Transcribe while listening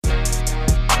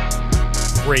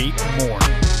great morning.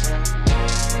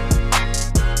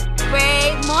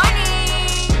 Great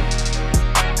morning.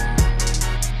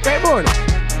 Great morning.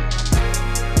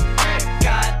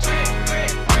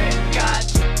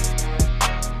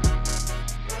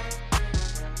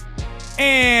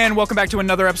 And welcome back to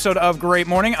another episode of Great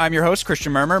Morning. I'm your host,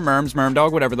 Christian Murmur, Merms,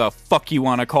 Mermdog, whatever the fuck you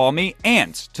want to call me.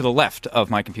 And to the left of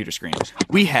my computer screen,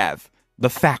 we have the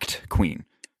Fact Queen,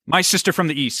 my sister from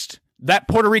the East, that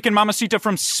Puerto Rican mamacita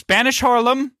from Spanish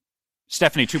Harlem,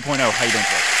 Stephanie 2.0. How you doing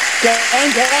today?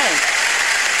 Gang.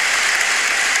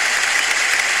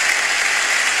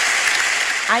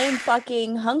 I am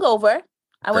fucking hungover.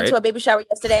 I went to a baby shower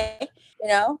yesterday. You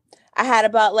know, I had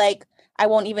about I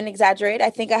won't even exaggerate. I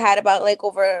think I had about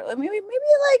over maybe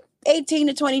 18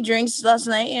 to 20 drinks last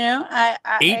night. You know, I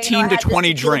 18 to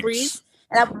 20 drinks.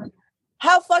 And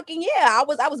how fucking I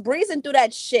was breezing through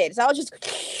that shit. So I was just,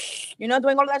 doing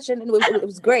all of that shit, and it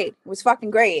was great. It was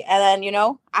fucking great. And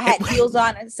then I had heels on.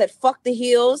 And I said, "Fuck the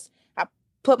heels." I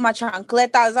put my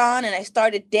chancletas on, and I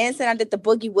started dancing. I did the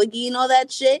boogie woogie and all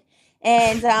that shit.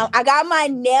 And I got my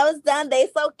nails done. They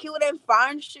so cute and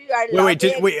fun.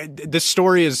 Wait. This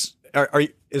story is.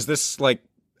 Is this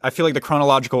I feel like the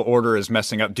chronological order is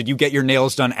messing up. Did you get your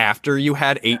nails done after you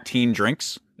had 18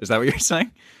 drinks? Is that what you're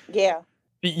saying? Yeah.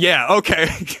 Yeah. Okay.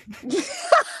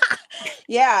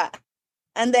 Yeah.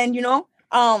 And then,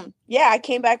 I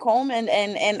came back home and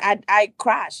I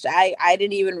crashed. I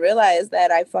didn't even realize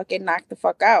that I fucking knocked the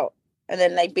fuck out. And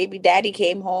then baby daddy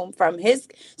came home from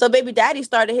so baby daddy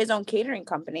started his own catering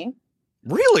company.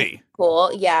 Really?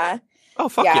 Cool. Yeah. Oh,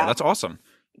 fuck yeah. That's awesome.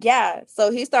 Yeah,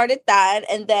 so he started that,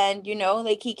 and then,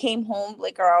 he came home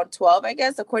around 12, I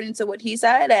guess, according to what he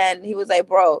said, and he was like,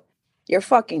 "Bro, you're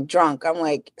fucking drunk." I'm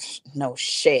like, "No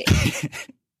shit."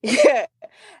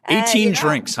 18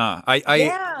 drinks, huh?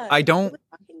 I don't. It was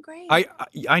fucking great.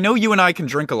 I know you and I can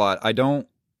drink a lot. I don't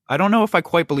know if I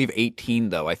quite believe 18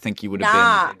 though. I think you would have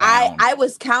been. I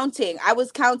was counting.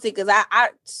 Because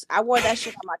I wore that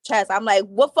shit on my chest. I'm like,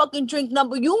 "What fucking drink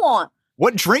number you on?"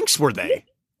 What drinks were they?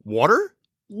 Water?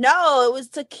 No, it was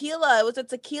tequila. It was a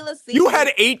tequila season. You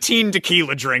had 18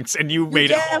 tequila drinks and you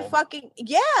made it home. And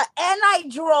I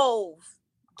drove.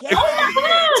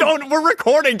 We're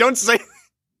recording. Don't say.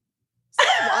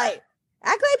 Why?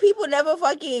 Act like people never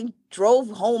fucking drove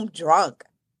home drunk.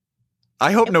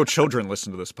 I hope no children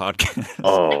listen to this podcast.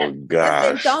 Oh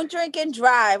gosh! Listen, don't drink and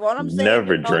drive. All I'm saying.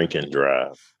 Never drink and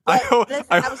drive. I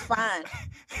was fine.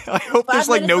 I hope there's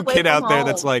no kid out there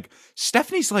that's like,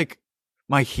 Stephanie's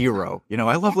my hero.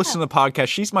 I love listening to the podcast.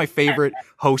 She's my favorite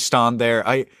host on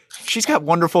there. She's got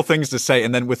wonderful things to say.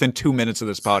 And then within 2 minutes of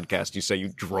this podcast, you say you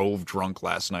drove drunk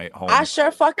last night home. I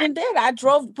sure fucking did. I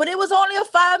drove, but it was only a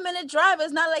 5-minute drive.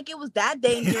 It's not like it was that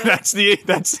dangerous. That's the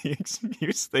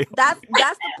excuse. That's the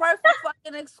perfect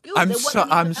fucking excuse.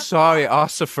 I'm sorry,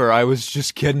 Ossifer. I was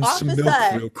just getting some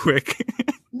milk real quick.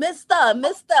 Mister,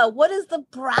 what is the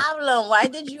problem? Why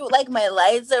did you my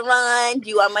lights are on? Do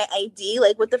you want my ID?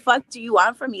 What the fuck do you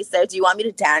want from me, sir? Do you want me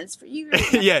to dance for you?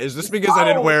 Yeah, is this because I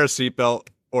didn't wear a seatbelt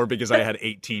or because I had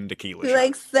 18 tequila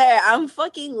shots? Sir, I'm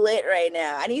fucking lit right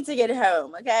now. I need to get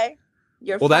home, okay?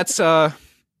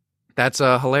 That's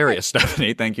hilarious,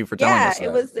 Stephanie. Thank you for telling us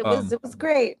that. It was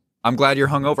great. I'm glad you're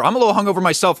hungover. I'm a little hungover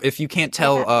myself. If you can't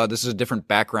tell, this is a different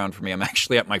background for me. I'm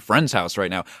actually at my friend's house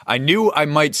right now. I knew I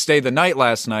might stay the night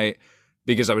last night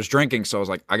because I was drinking, so I was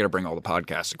like, I got to bring all the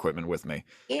podcast equipment with me.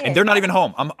 Yeah. And they're not even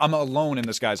home. I'm alone in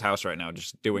this guy's house right now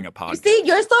just doing a podcast. You see,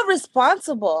 you're so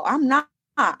responsible. I'm not.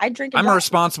 I drink. I'm a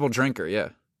responsible drinker, yeah.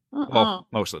 Well,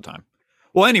 most of the time.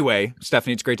 Well, anyway,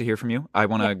 Stephanie, it's great to hear from you. I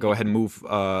want to go ahead and move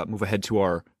ahead to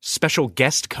our special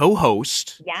guest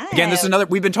co-host. Yeah. Again, this is another.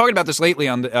 We've been talking about this lately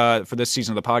on for this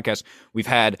season of the podcast. We've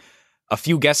had a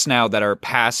few guests now that are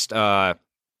past. I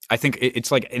think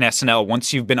it's like in SNL.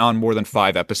 Once you've been on more than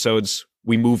 5 episodes,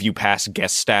 we move you past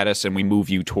guest status and we move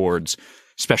you towards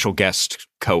special guest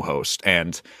co-host.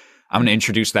 And I'm going to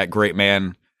introduce that great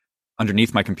man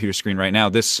underneath my computer screen right now.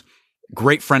 This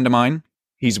great friend of mine.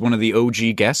 He's one of the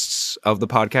OG guests of the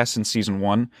podcast in season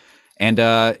 1. And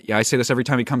I say this every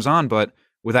time he comes on, but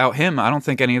without him, I don't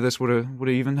think any of this would have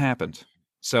even happened.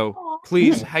 So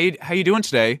please, how you doing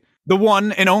today? The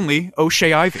one and only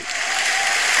O'Shea Ivy.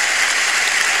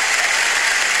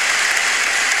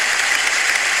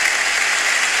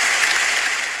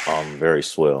 Very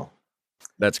swell.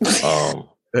 That's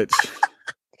good.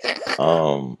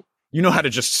 You know how to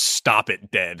just stop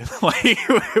it dead,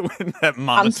 with that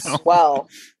monotone. I'm swell.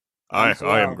 I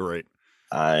am great.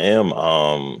 I am.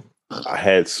 I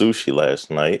had sushi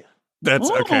last night. That's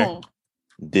okay.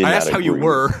 I asked how you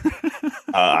were.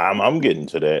 I'm getting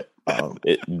to that.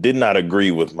 It did not agree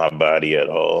with my body at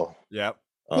all. Yep.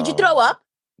 Did you throw up?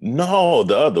 No,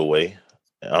 the other way.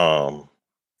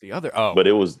 But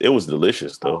it was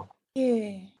delicious though.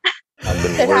 Yeah.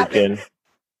 I've been working.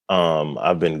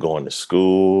 I've been going to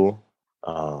school.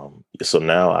 So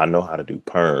now I know how to do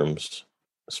perms.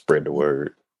 Spread the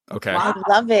word. Okay. I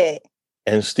love it.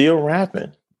 And still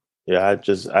rapping. Yeah,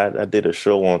 I did a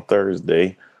show on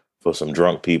Thursday for some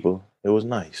drunk people. It was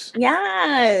nice.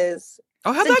 Yes.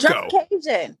 Oh, how'd that go?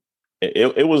 Cajun.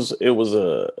 It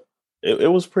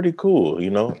was pretty cool. You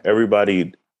know,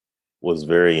 everybody was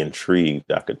very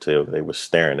intrigued. I could tell they were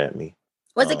staring at me.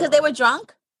 Was it because they were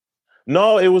drunk?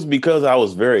 No, it was because I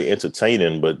was very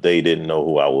entertaining, but they didn't know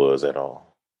who I was at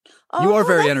all. Oh, You are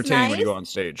very that's entertaining when nice. you go on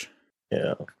stage.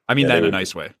 Yeah. I mean that in they a were-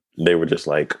 nice way. They were just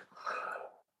like,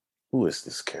 who is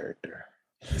this character?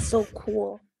 So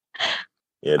cool.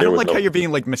 Yeah, I there don't was like no, how you're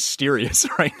being like mysterious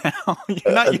right now.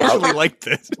 You're not usually like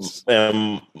this.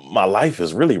 and my life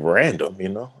is really random, you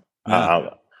know. Yeah.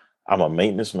 I'm a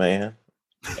maintenance man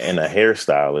and a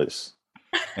hairstylist,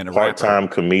 And a rapper. part-time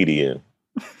comedian,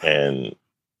 and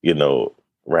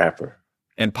rapper.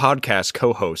 And podcast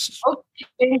co-host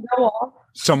Okay, go on.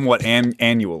 somewhat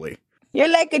annually. You're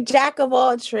like a jack of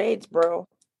all trades, bro.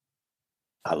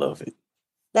 I love it.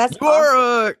 That's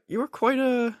You are quite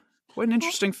an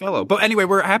interesting fellow. But anyway,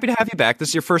 we're happy to have you back. This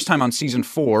is your first time on season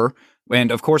 4,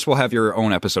 and of course we'll have your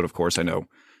own episode. Of course, I know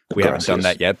we haven't done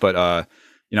that yet, but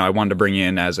I wanted to bring you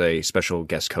in as a special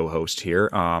guest co-host here.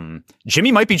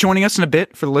 Jimmy might be joining us in a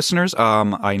bit for the listeners.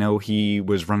 I know he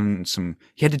was running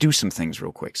he had to do some things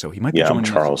real quick, so he might be joining I'm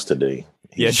Charles today.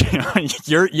 Yeah,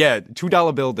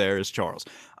 $2 bill there is Charles.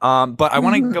 But I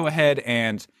want to go ahead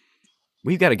and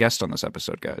we've got a guest on this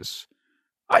episode, guys.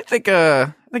 I think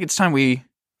it's time we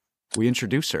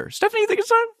introduce her. Stephanie, you think it's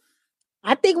time?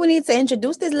 I think we need to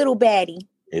introduce this little baddie.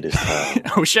 It is time.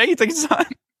 O'Shea, you think it's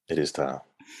time? It is time.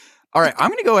 All right, I'm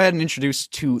going to go ahead and introduce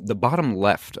to the bottom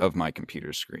left of my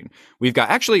computer screen. We've got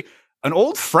actually an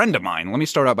old friend of mine. Let me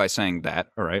start out by saying that.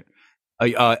 All right,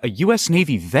 a U.S.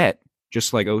 Navy vet,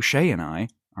 just like O'Shea and I.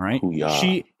 All right, Hoo-yah.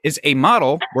 She is a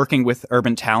model working with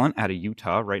Urban Talent out of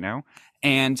Utah right now,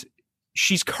 and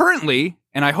she's currently,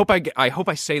 and I hope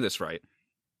I say this right,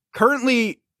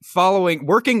 currently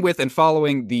working with and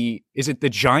following the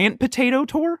Giant Potato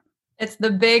Tour? It's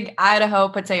the Big Idaho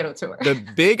Potato Tour. The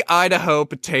Big Idaho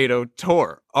Potato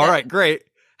Tour. All right, great.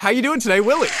 How you doing today,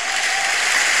 Willie?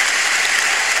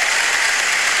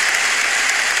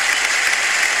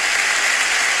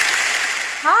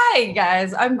 Hi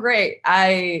guys, I'm great.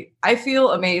 I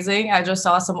feel amazing. I just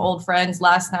saw some old friends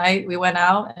last night. We went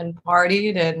out and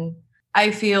partied, and I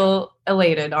feel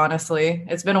elated. Honestly,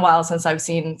 it's been a while since I've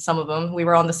seen some of them. We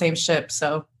were on the same ship,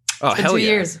 so it's been 2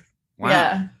 years. Wow.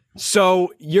 Yeah.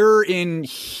 So you're in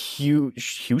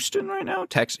Houston right now?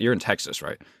 You're in Texas,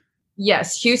 right?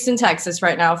 Yes, Houston, Texas,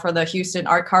 right now for the Houston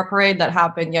Art Car Parade that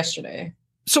happened yesterday.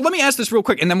 So let me ask this real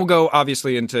quick, and then we'll go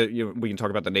obviously into we can talk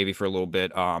about the Navy for a little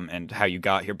bit, and how you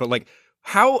got here. But like,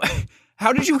 how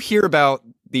did you hear about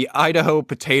the Idaho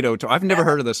Potato Tour? I've never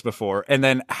heard of this before. And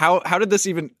then how did this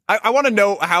even? I want to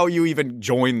know how you even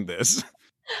joined this.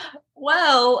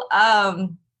 Well,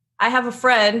 I have a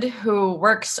friend who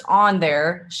works on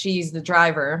there. She's the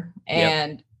driver,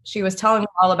 and she was telling me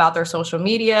all about their social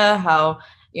media, how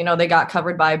they got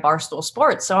covered by Barstool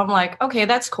Sports. So I'm like, okay,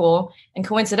 that's cool. And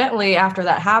coincidentally, after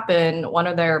that happened, one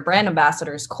of their brand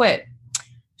ambassadors quit.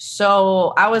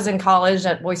 So I was in college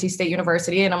at Boise State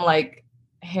University, and I'm like,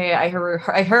 hey, I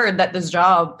heard that this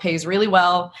job pays really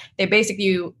well. They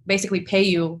basically pay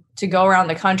you to go around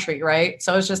the country, right?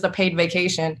 So it's just a paid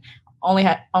vacation. Only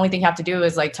thing you have to do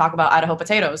is like talk about Idaho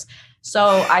potatoes.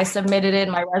 So I submitted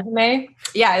in my resume.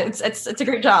 Yeah, it's a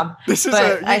great job. This is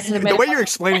the way you're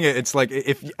explaining it. It's like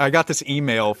if I got this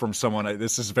email from someone.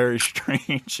 This is very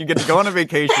strange. You get to go on a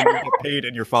vacation, you get paid,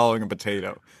 and you're following a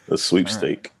potato. A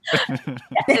sweepstake.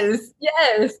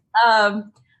 Yes.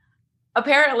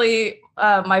 Apparently,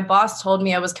 my boss told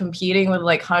me I was competing with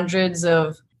like hundreds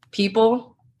of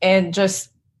people, and just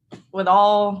with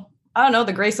all, I don't know,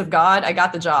 the grace of God, I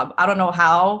got the job. I don't know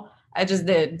how, I just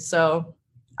did. So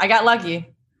I got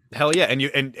lucky. Hell yeah. And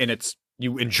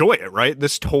you enjoy it, right?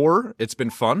 This tour, it's been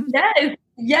fun.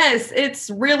 Yes, it's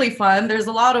really fun. There's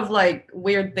a lot of like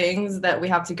weird things that we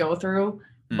have to go through,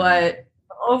 but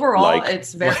overall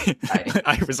it's very exciting.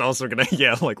 I was also gonna,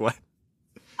 like what?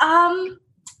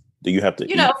 Do you have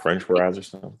to eat French fries or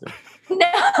something?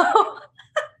 No.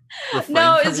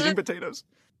 No, it's eating just potatoes.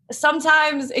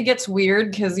 Sometimes it gets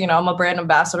weird because, I'm a brand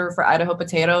ambassador for Idaho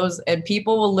potatoes, and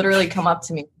people will literally come up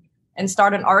to me and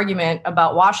start an argument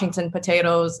about Washington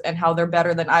potatoes and how they're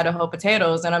better than Idaho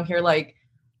potatoes. And I'm here like,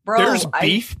 Bro, There's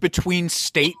beef between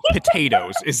state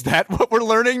potatoes. Is that what we're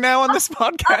learning now on this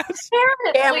podcast?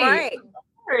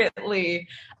 Apparently.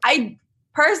 I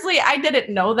personally, I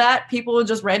didn't know that. People would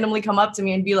just randomly come up to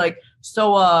me and be like,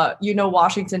 so,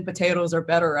 Washington potatoes are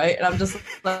better, right? And I'm just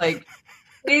like,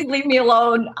 please leave me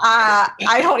alone.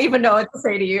 I don't even know what to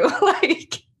say to you.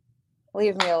 Like,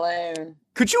 leave me alone.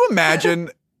 Could you imagine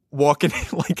walking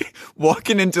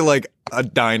into like a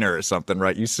diner or something,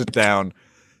 right? You sit down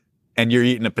and you're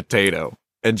eating a potato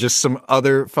and just some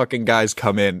other fucking guys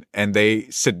come in and they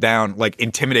sit down like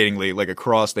intimidatingly, like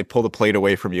across, they pull the plate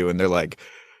away from you and they're like,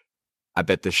 I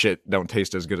bet this shit don't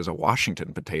taste as good as a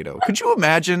Washington potato. Could you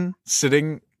imagine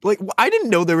sitting like, I didn't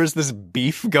know there was this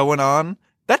beef going on.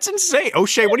 That's insane.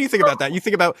 O'Shea, what do you think about that? You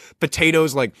think about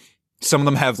potatoes, like some of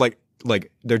them have like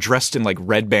they're dressed in like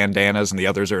red bandanas and the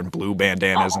others are in blue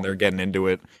bandanas and they're getting into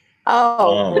it.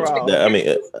 I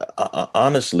mean,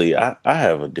 honestly, I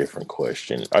have a different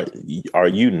question. Are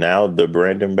you now the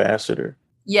brand ambassador?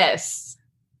 Yes.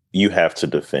 You have to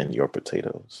defend your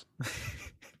potatoes.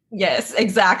 Yes,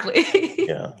 exactly.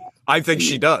 Yeah. I think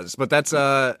she does, but that's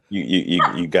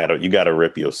you gotta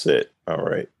rip your set. All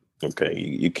right. Okay.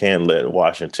 You can't let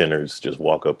Washingtoners just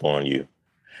walk up on you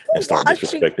and start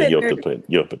disrespecting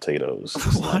your potatoes.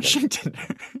 Washington.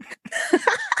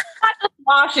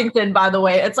 Washington, by the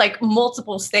way, it's like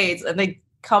multiple states, and they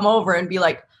come over and be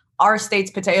like, "Our state's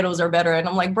potatoes are better," and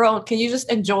I'm like, "Bro, can you just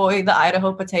enjoy the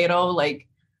Idaho potato?" Like,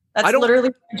 that's literally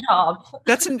my job.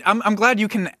 I'm glad you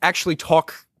can actually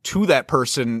talk to that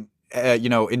person,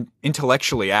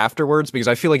 intellectually afterwards, because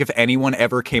I feel like if anyone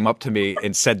ever came up to me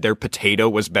and said their potato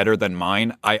was better than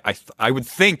mine, I would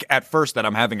think at first that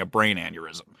I'm having a brain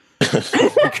aneurysm.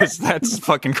 Because that's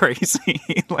fucking crazy.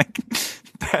 Like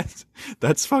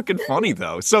that's fucking funny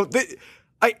though. So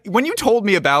when you told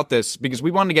me about this, because we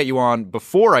wanted to get you on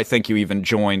before I think you even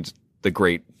joined the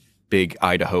great big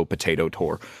Idaho potato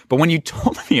tour, but when you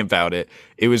told me about it,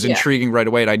 it was intriguing right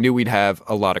away, and I knew we'd have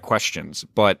a lot of questions.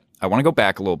 But I want to go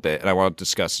back a little bit, and I want to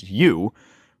discuss you.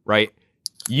 Right?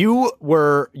 We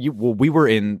were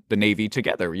in the Navy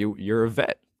together. You're a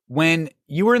vet. When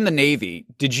you were in the Navy,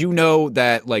 did you know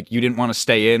that like you didn't want to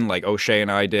stay in like O'Shea and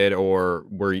I did, or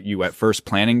were you at first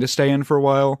planning to stay in for a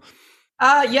while?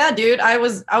 Yeah, dude. I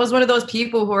was one of those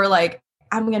people who were like,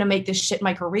 I'm gonna make this shit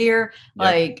my career. Yep.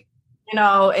 Like,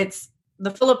 it's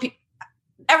the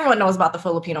everyone knows about the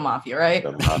Filipino mafia, right?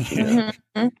 The mafia.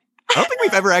 I don't think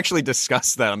we've ever actually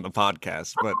discussed that on the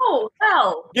podcast, but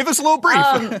give us a little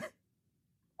brief.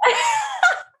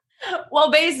 Well,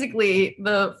 basically,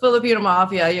 the Filipino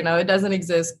mafia, it doesn't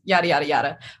exist, yada, yada,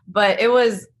 yada. But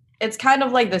it's kind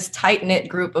of like this tight-knit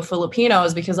group of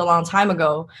Filipinos, because a long time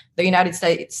ago, the United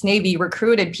States Navy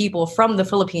recruited people from the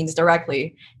Philippines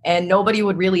directly, and nobody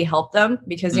would really help them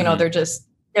because, they're just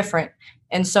different.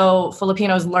 And so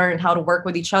Filipinos learned how to work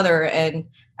with each other. And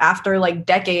after like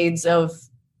decades of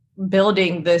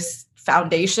building this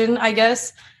foundation, I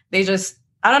guess, they just,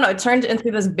 I don't know, it turned into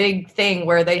this big thing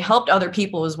where they helped other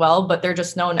people as well, but they're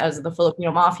just known as the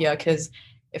Filipino mafia, because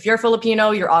if you're Filipino,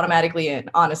 you're automatically in,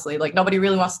 honestly. Like, nobody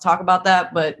really wants to talk about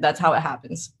that, but that's how it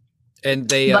happens. And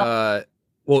they,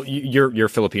 you're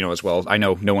Filipino as well. I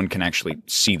know no one can actually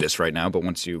see this right now, but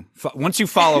once you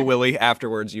follow Willie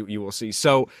afterwards, you will see.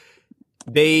 So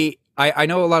I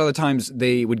know a lot of the times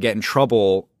they would get in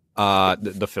trouble,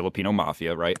 the Filipino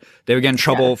mafia, right? They would get in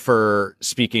trouble for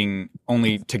speaking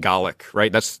only Tagalog,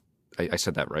 right? I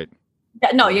said that right?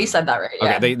 Yeah, no, you said that right.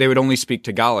 Yeah. Okay, they would only speak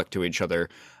Tagalog to each other.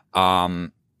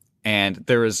 And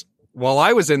while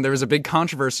I was there was a big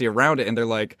controversy around it, and they're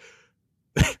like,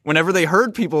 whenever they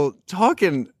heard people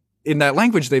talking in that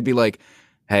language, they'd be like,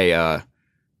 hey,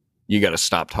 you got to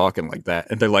stop talking like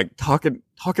that. And they're like, talking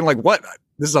like what?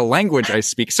 This is a language I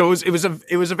speak. So it was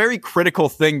a very critical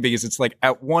thing, because it's like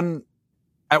at one,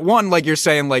 like you're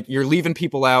saying, like you're leaving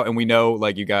people out, and we know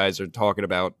like you guys are talking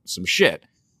about some shit.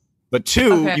 But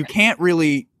two, you can't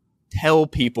really tell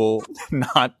people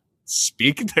not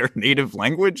speak their native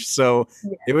language. So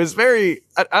it was very,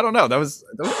 I don't know.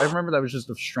 I remember that was just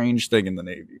a strange thing in the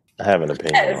Navy. I have an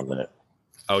opinion on that.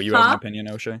 Oh, you have an opinion,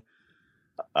 O'Shea?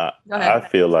 I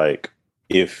feel like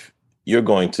if you're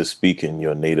going to speak in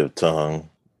your native tongue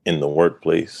in the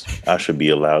workplace, I should be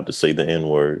allowed to say the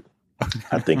N-word.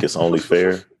 I think it's only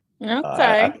fair.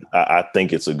 Okay. I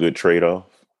think it's a good trade-off.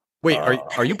 Wait,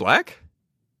 are you black?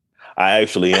 I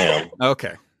actually am.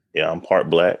 Okay. Yeah, I'm part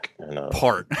black and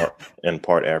part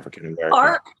African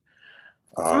American.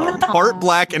 Part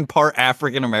black and part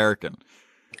African American.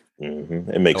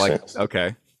 Mm-hmm. It makes sense.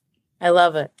 Okay. I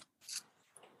love it.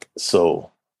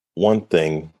 So one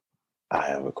thing I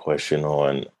have a question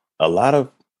on, a lot of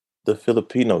the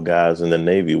Filipino guys in the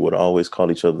Navy would always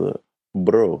call each other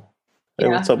bro. Hey,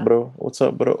 what's up, bro? What's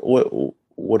up, bro?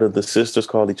 What do the sisters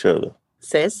call each other?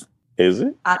 Sis. Is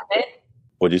it? Ate.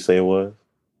 What'd you say it was?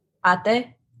 Ate.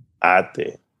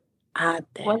 Ate. Ate.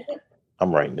 What is it?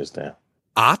 I'm writing this down.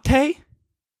 Ate?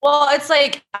 Well, it's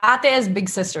like ate is big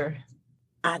sister.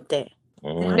 Ate.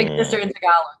 Big sister in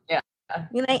Tagalog. Yeah.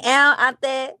 You like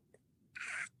ate?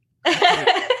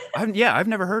 I've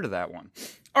never heard of that one.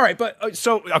 All right, but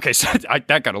so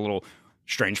that got a little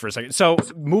strange for a second. So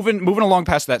moving along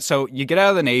past that, so you get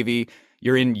out of the Navy,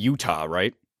 you're in Utah,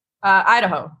 right?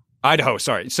 Idaho. Idaho,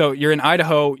 sorry. So you're in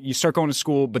Idaho, you start going to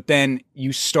school, but then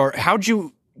how'd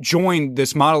you join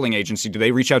this modeling agency? Did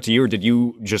they reach out to you, or did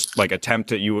you just like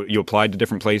attempt it? You applied to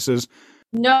different places?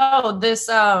 No, this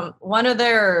one of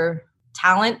their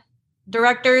talent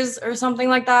directors or something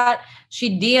like that,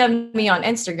 she DM'd me on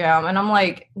Instagram, and I'm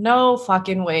like, no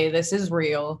fucking way, this is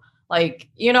real. Like,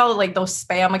 like those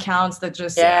spam accounts that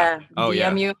just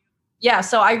DM you. Yeah,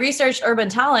 so I researched Urban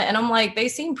Talent, and I'm like, they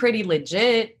seem pretty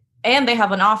legit, and they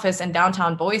have an office in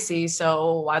downtown Boise,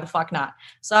 so why the fuck not?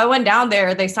 So I went down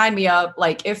there, they signed me up.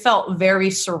 Like, it felt very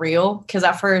surreal, because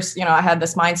at first, I had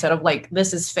this mindset of like,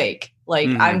 this is fake. Like,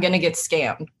 I'm gonna get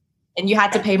scammed. And you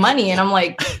had to pay money, and I'm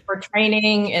like, for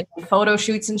training and photo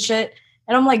shoots and shit.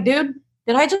 And I'm like, dude,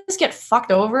 did I just get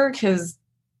fucked over? Because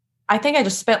I think I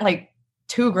just spent like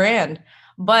 $2,000.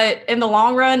 But in the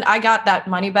long run, I got that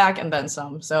money back and then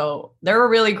some. So they're a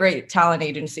really great talent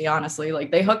agency, honestly.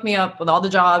 Like, they hooked me up with all the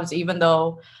jobs, even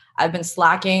though I've been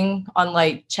slacking on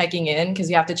like checking in, because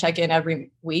you have to check in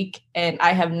every week. And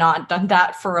I have not done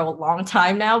that for a long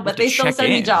time now, but they still send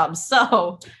me jobs.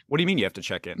 So what do you mean you have to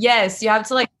check in? Yes, you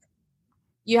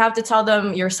have to tell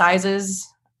them your sizes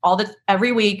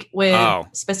every week with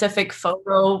specific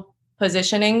photo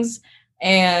positionings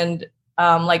and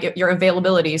like your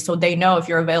availability, so they know if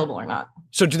you're available or not.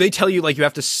 So do they tell you like you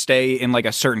have to stay in like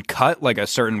a certain cut, like a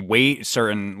certain weight,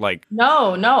 certain like?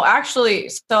 No, actually.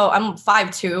 So I'm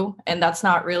 5'2", and that's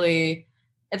not really.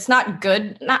 It's not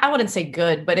good. I wouldn't say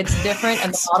good, but it's different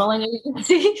in the modeling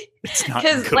agency. It's not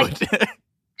good.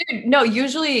 Dude, no,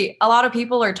 usually a lot of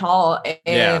people are tall,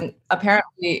 and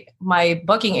apparently my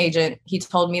booking agent, he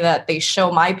told me that they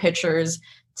show my pictures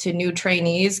to new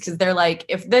trainees because they're like,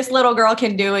 if this little girl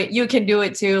can do it, you can do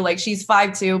it too. Like, she's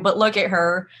 5'2", but look at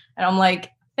her. And I'm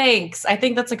like, thanks. I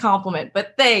think that's a compliment,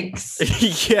 but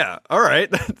thanks. Yeah. All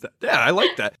right. Yeah, I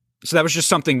like that. So that was just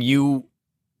something you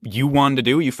wanted to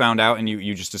do. You found out and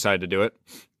you just decided to do it.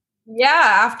 Yeah.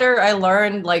 After I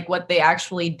learned like what they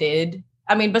actually did.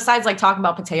 I mean, besides like talking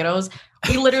about potatoes,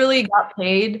 we literally got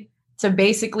paid to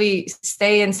basically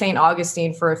stay in St.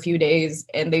 Augustine for a few days,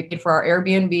 and they paid for our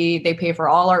Airbnb. They pay for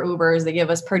all our Ubers. They give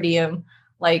us per diem.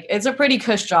 Like, it's a pretty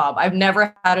cush job. I've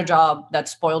never had a job that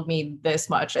spoiled me this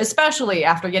much, especially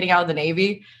after getting out of the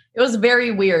Navy. It was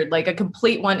very weird, like a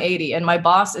complete 180. And my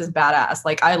boss is badass.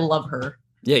 Like, I love her.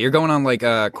 Yeah, you're going on like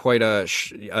quite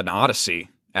an odyssey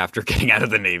after getting out of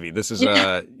the Navy. This is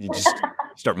you just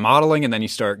start modeling, and then you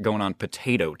start going on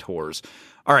potato tours.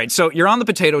 All right, so you're on the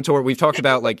potato tour. We've talked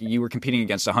about like you were competing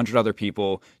against 100 other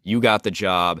people. You got the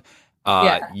job.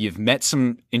 You've met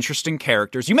some interesting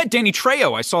characters. You met Danny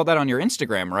Trejo. I saw that on your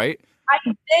Instagram, right? I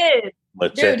did.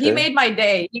 Machete. Dude, he made my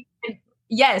day.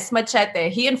 Yes, Machete.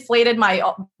 He inflated my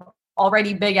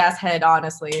already big ass head,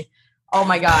 honestly. Oh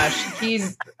my gosh.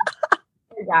 He's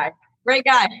a great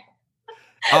guy.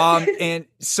 And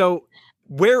so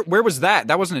where was that?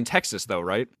 That wasn't in Texas though,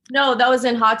 right? No, that was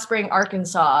in Hot Spring,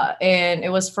 Arkansas. And it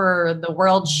was for the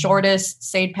world's shortest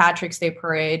St. Patrick's Day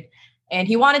parade. And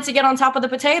he wanted to get on top of the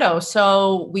potato.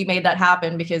 So we made that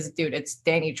happen because, dude, it's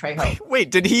Danny Trejo.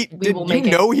 Wait, did you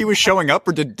know he was showing up,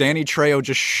 or did Danny Trejo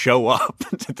just show up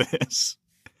to this?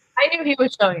 I knew he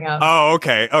was showing up. Oh,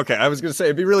 okay. I was going to say,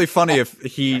 it'd be really funny if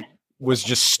he was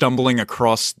just stumbling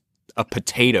across a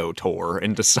potato tour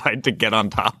and decide to get on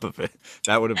top of it.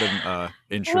 That would have been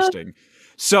interesting.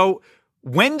 So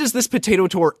when does this potato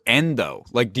tour end, though?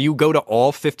 Like, do you go to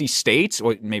all 50 states?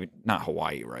 Or maybe not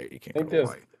Hawaii, right? You can't go to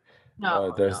Hawaii.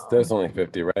 No, there's only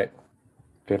 50, right?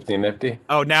 50 nifty.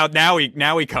 Oh, now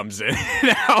he comes in.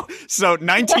 So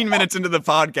 19 minutes into the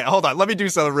podcast. Hold on, let me do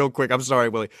something real quick. I'm sorry,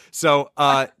 Willie. So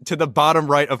to the bottom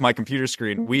right of my computer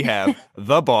screen, we have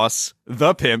the boss,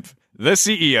 the pimp, the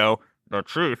CEO, the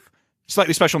truth,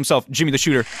 slightly special himself, Jimmy the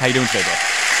Shooter. How you doing today, bro?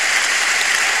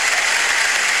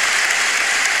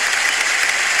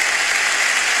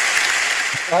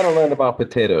 I don't learn about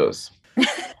potatoes.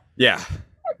 Yeah.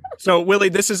 So Willie,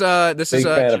 this is big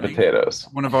fan of potatoes.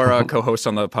 One of our co-hosts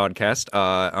on the podcast.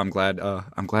 I'm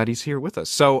glad he's here with us.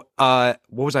 So what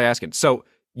was I asking? So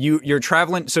you're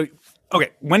traveling. So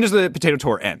Okay, when does the potato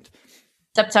tour end?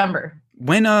 September.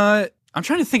 When I'm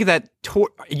trying to think of that tour.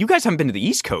 You guys haven't been to the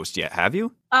East Coast yet, have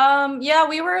you? Yeah,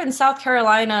 we were in South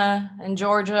Carolina and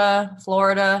Georgia,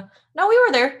 Florida. No, we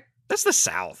were there. That's the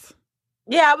South.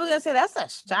 Yeah, I was gonna say that's the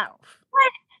South.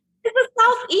 What? It's the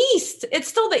Southeast. It's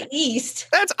still the East.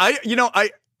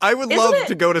 I would love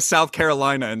to go to South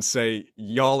Carolina and say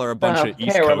y'all are a bunch of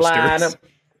East Coasters.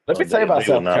 Let me tell you about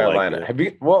South Carolina.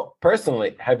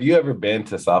 Personally, have you ever been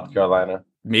to South Carolina?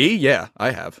 Me? Yeah,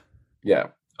 I have. Yeah.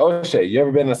 O'Shea, you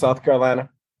ever been to South Carolina?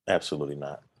 Absolutely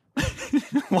not.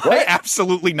 Why? What?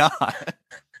 Absolutely not.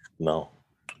 No.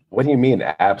 What do you mean?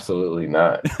 Absolutely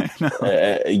not.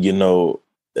 It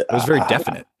was very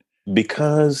definite.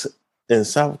 Because in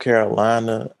South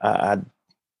Carolina,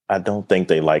 I don't think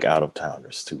they like out of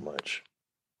towners too much.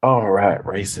 All right,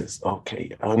 racist.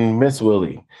 Okay, Miss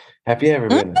Willie, have you ever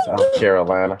been to South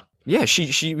Carolina? Yeah,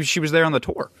 she was there on the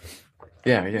tour.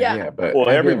 Yeah. But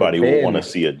everybody will want to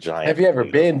see a giant. Have you ever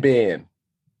been?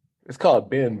 It's called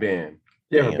Ben.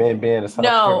 You ever been to South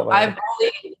Carolina? No, I've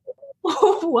only.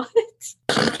 What?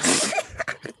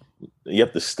 You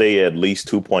have to stay at least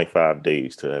 2.5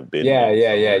 days to have been. Yeah.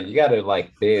 You got to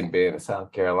been to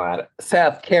South Carolina.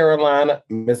 South Carolina,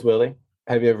 Miss Willie.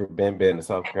 Have you ever been to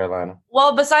South Carolina?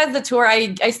 Well, besides the tour,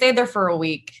 I stayed there for a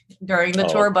week during the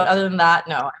tour, but other than that,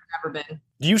 no, I've never been.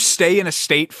 Do you stay in a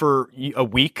state for a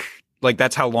week? Like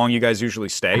that's how long you guys usually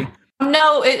stay?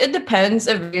 No, it depends.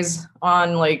 It varies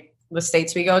on the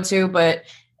states we go to, but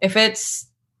if it's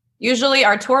usually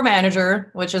our tour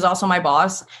manager, which is also my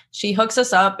boss, she hooks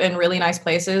us up in really nice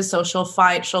places. So she'll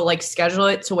schedule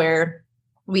it to where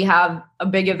we have a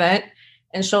big event,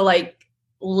 and she'll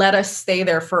let us stay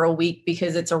there for a week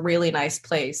because it's a really nice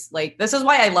place. This is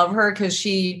why I love her, because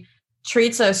she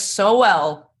treats us so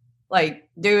well.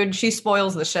 Dude, she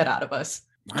spoils the shit out of us.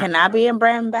 Can I be a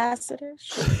brand ambassador?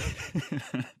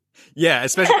 Yeah,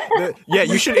 especially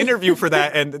you should interview for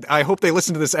that. And I hope they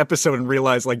listen to this episode and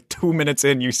realize 2 minutes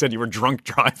in, you said you were drunk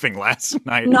driving last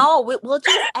night. No, we'll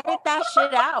just edit that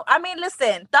shit out. I mean,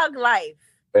 listen, thug life.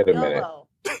 Wait a minute.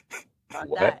 Fuck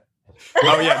that.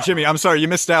 Oh yeah, Jimmy, I'm sorry you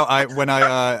missed out. I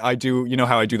do,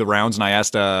 how I do the rounds, and I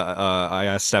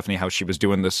asked Stephanie how she was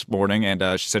doing this morning, and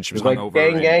she said she was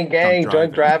hungover. Gang,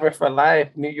 drunk driver for life,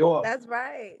 New York. That's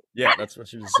right. Yeah, that's what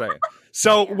she was saying.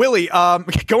 So Willie,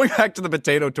 going back to the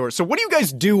potato tour. So what do you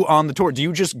guys do on the tour? Do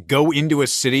you just go into a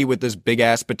city with this big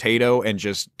ass potato and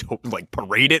just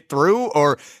parade it through,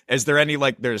 or is there any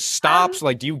there's stops?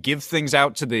 Do you give things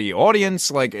out to the audience?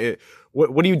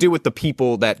 What do you do with the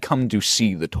people that come to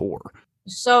see the tour?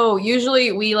 So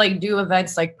usually we do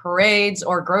events like parades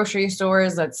or grocery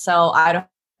stores that sell Idaho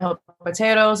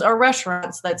potatoes, or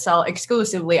restaurants that sell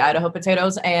exclusively Idaho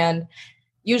potatoes. And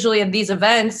usually in these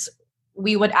events,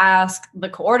 we would ask the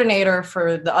coordinator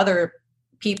for the other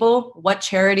people what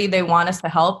charity they want us to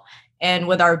help. And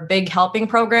with our big helping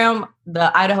program,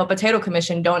 the Idaho Potato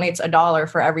Commission donates $1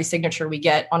 for every signature we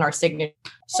get on our signature.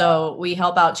 So we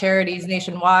help out charities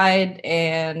nationwide.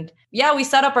 And yeah, we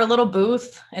set up our little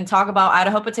booth and talk about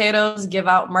Idaho potatoes, give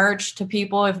out merch to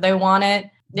people if they want it.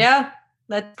 Yeah,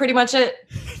 that's pretty much it.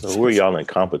 So who are y'all in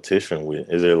competition with?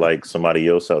 Is there somebody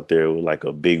else out there with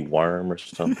a big worm or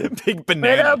something? Big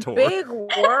banana tour. Big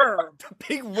worm.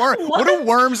 Big worm. What do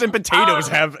worms and potatoes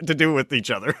have to do with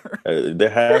each other? There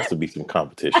has to be some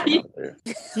competition out there.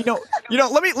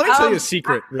 Let me tell you a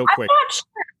secret real quick. I'm not sure.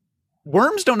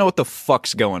 Worms don't know what the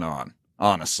fuck's going on.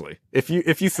 Honestly, if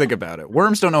you think about it,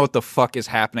 worms don't know what the fuck is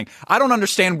happening. I don't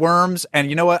understand worms,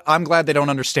 and you know what? I'm glad they don't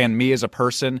understand me as a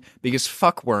person, because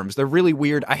fuck worms. They're really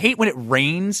weird. I hate when it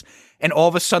rains and all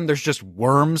of a sudden there's just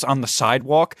worms on the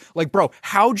sidewalk. Bro,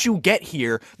 how'd you get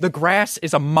here? The grass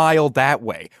is a mile that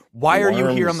way. Why are you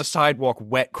here on the sidewalk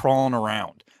wet crawling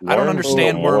around? I don't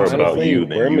understand worms.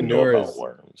 Worm manure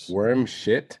worm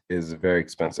shit is very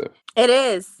expensive. It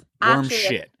is. Worm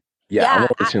shit. Yeah, I'm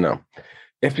gonna let you know.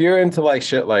 If you're into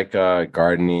shit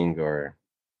gardening, or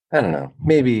I don't know,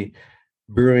 maybe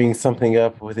brewing something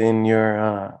up within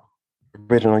your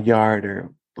original yard or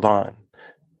lawn,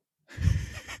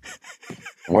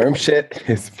 worm shit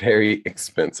is very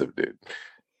expensive, dude.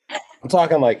 I'm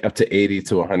talking up to $80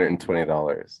 to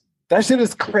 $120. That shit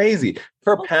is crazy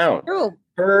per pound. True.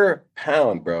 Per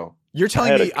pound, bro. You're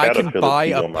telling me I can buy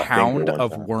a pound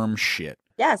of worm shit?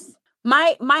 Yes.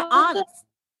 My aunts,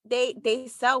 they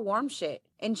sell worm shit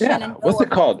in Shenandoah. What's it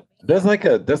called? There's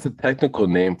a technical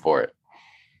name for it.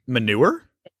 Manure?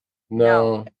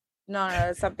 No,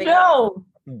 it's something else.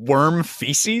 Worm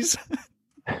feces?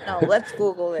 No, let's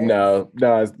Google it. No,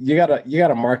 you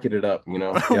gotta market it up,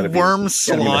 Worm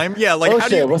slime? Yeah,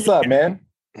 what's up, man?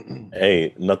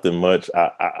 Hey, nothing much.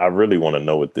 I really want to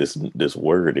know what this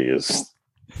word is.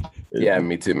 Yeah,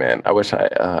 me too, man. I wish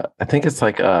I think it's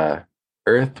like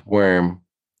earthworm.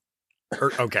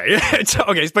 Okay.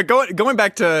 Okay. But going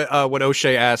back to what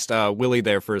O'Shea asked Willie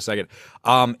there for a second,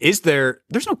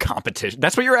 there's no competition?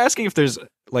 That's what you're asking? If there's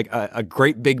like a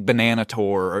great big banana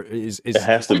tour, or is it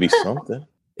has to be something.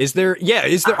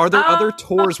 Are there other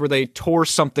tours where they tour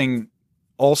something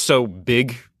also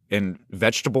big and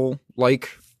vegetable like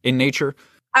in nature?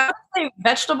 I would say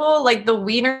vegetable, like the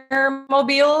Wiener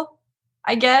Mobile,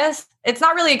 I guess. It's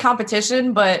not really a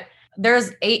competition, but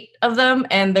there's 8 of them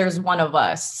and there's one of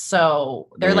us. So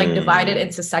they're like divided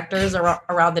into sectors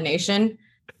around the nation.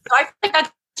 So I think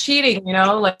that's cheating,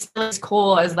 like still as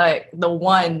cool as like the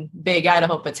one big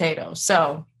Idaho potato.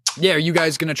 So yeah, are you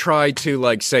guys gonna try to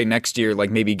like say next year, like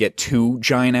maybe get 2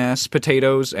 giant ass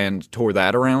potatoes and tour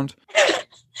that around?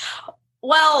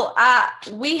 Well,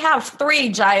 we have 3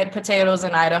 giant potatoes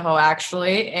in Idaho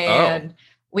actually, and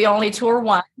we only tour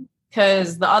one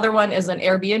because the other one is an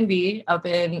Airbnb up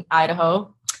in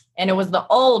Idaho, and it was the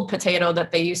old potato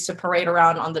that they used to parade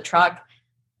around on the truck.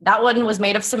 That one was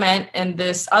made of cement, and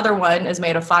this other one is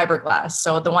made of fiberglass.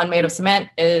 So the one made of cement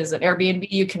is an Airbnb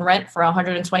you can rent for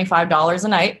 $125 a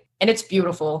night, and it's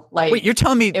beautiful. Like, wait, you're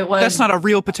telling me that's not a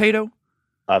real potato?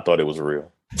 I thought it was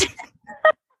real.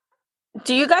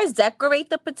 Do you guys decorate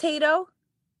the potato?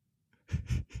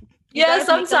 Yeah,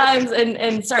 sometimes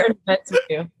in certain events we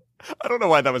do. I don't know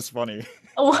why that was funny.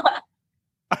 What?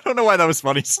 I don't know why that was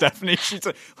funny, Stephanie. She's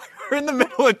like, we're in the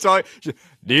middle of talking.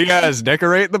 Do you guys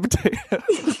decorate the potato?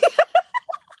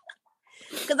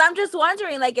 Because I'm just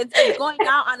wondering, like, it's going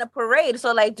out on a parade.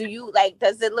 So, like, do you like?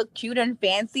 Does it look cute and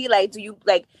fancy? Like, do you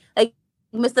like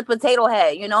Mr. Potato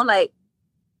Head? Like,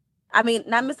 I mean,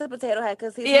 not Mr. Potato Head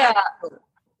because he's not,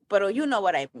 but you know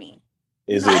what I mean.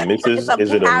 Is it Mrs.?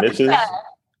 Is it a Mrs.?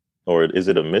 Or is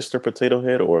it a Mr. Potato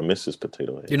Head or a Mrs.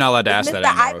 Potato Head? You're not allowed to ask that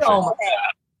anymore.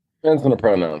 Depends on the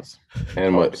pronouns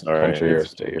and what country or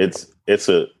state. It's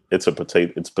a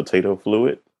potato. It's potato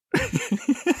fluid.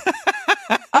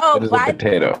 By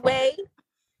the way,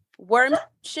 worm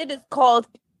shit is called.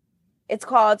 It's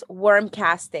called worm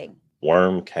casting.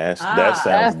 Worm cast. That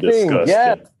sounds disgusting.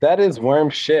 Yes, that is worm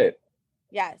shit.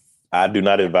 Yes. I do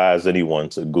not advise anyone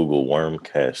to Google worm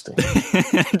casting.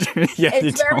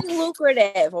 It's very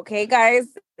lucrative, okay, guys?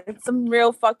 It's some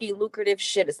real fucking lucrative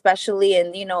shit, especially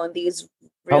in these.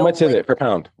 How much is it per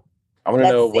pound? I want to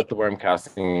know what the worm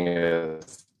casting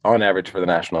is on average for the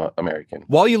national American.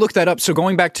 While you look that up, so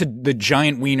going back to the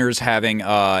giant wieners having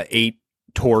 8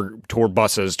 tour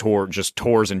buses,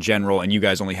 tours in general, and you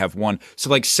guys only have one. So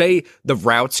like, say the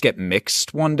routes get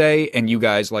mixed one day and you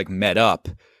guys like met up.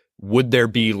 Would there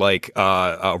be like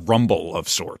a rumble of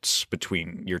sorts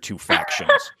between your 2 factions?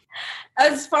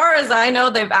 As far as I know,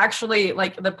 they've actually,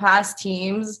 like, the past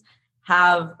teams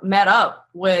have met up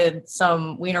with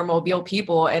some Wienermobile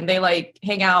people and they like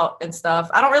hang out and stuff.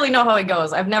 I don't really know how it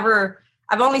goes. I've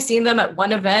only seen them at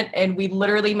one event and we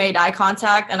literally made eye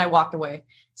contact and I walked away.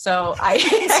 So I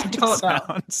don't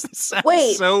know.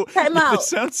 Wait, time out. It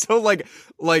sounds so like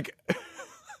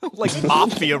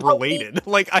mafia related.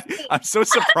 Like I'm so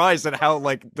surprised at how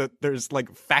like there's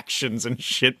like factions and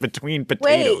shit between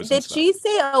potatoes. Wait, did she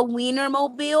say a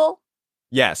Wienermobile?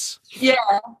 Yes. Yeah.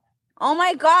 Oh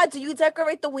my God! Do you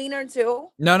decorate the wiener too?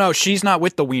 No, she's not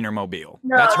with the Wienermobile.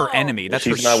 No. That's her enemy. That's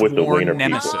she's her not with the wiener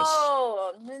nemesis.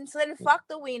 Oh, then fuck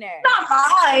the wiener. Not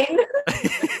mine.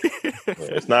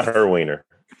 It's not her wiener.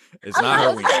 It's not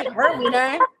her wiener. It's her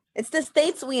wiener. It's the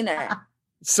state's wiener.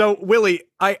 So Willie,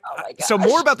 so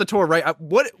more about the tour, right?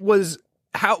 What was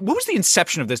the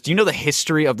inception of this? Do you know the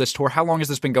history of this tour? How long has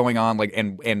this been going on? Like,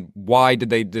 and why did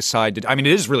they decide to? I mean,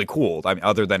 it is really cool. I mean,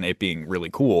 other than it being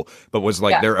really cool, but was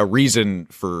there a reason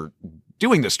for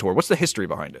doing this tour? What's the history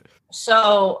behind it?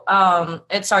 So,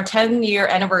 it's our 10-year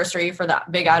anniversary for the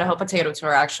Big Idaho Potato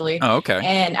Tour, actually. Oh, okay.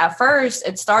 And at first,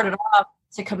 it started off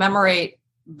to commemorate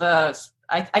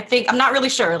I think, I'm not really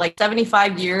sure, like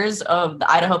 75 years of the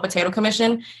Idaho Potato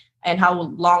Commission and how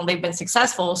long they've been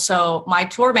successful. So my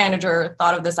tour manager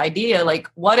thought of this idea, like,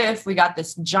 what if we got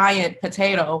this giant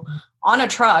potato on a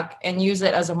truck and use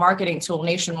it as a marketing tool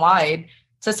nationwide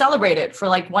to celebrate it for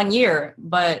like 1 year?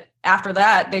 But after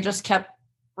that, they just kept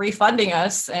refunding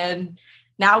us. And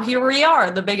now here we are,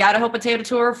 the Big Idaho Potato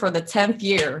Tour for the 10th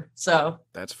year. So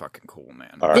that's fucking cool,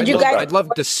 man. I'd love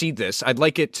to see this. I'd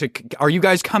like it to. Are you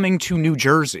guys coming to New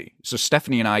Jersey? So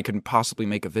Stephanie and I can possibly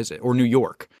make a visit, or New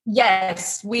York.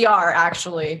 Yes, we are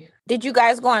actually. Did you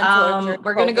guys go on tour?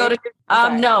 We're going to go to.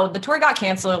 No, the tour got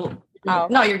canceled. Oh.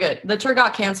 No, you're good. The tour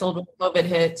got canceled when COVID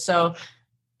hit. So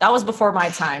That was before my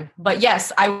time. But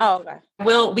yes,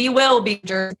 we will be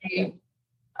Jersey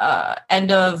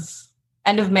end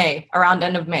of May, around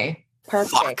end of May.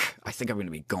 Perfect. Fuck. I think I'm going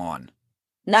to be gone.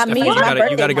 Not Stephanie, me. you It's my gotta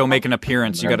birthday go month. make an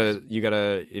appearance. You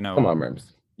gotta, Come on,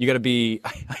 Merms. You gotta be.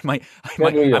 I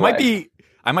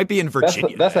might be in That's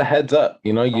Virginia. that's a heads up.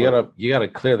 You gotta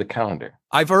clear the calendar.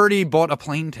 I've already bought a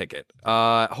plane ticket.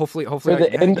 Hopefully,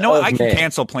 I can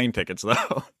cancel plane tickets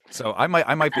though. So I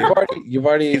might be. He's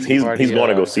going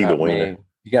to go see the winner.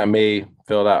 You got May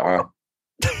filled out, huh?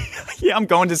 Yeah, I'm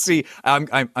going to see.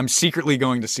 I'm secretly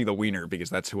going to see the wiener because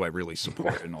that's who I really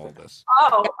support in all of this.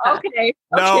 Oh, okay.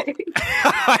 No,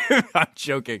 I'm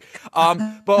joking.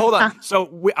 But hold on.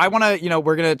 So I want to,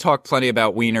 we're going to talk plenty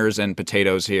about wieners and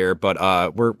potatoes here,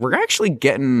 but we're actually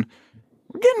getting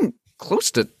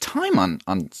close to time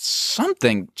on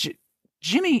something.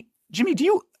 Jimmy, do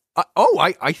you?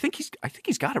 I think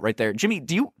he's got it right there. Jimmy,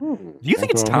 do you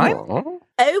think it's time?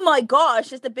 Oh my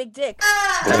gosh, it's the big dick.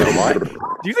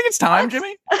 Do you think it's time,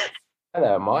 Jimmy?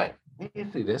 Hello, Mike. You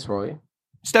see this, Roy?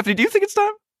 Stephanie, do you think it's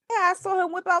time? Yeah, I saw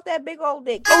him whip out that big old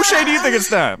dick. O'Shea, do you think it's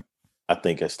time? I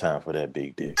think it's time for that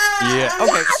big dick. Yeah.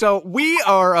 Okay. So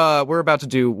we're about to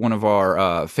do one of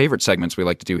our favorite segments we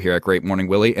like to do here at Great Morning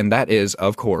Willie, and that is,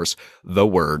 of course, the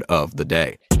word of the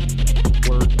day.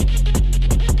 Word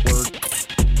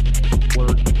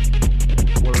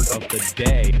of the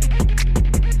day.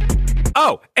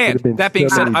 Oh, and that being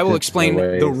said, I will explain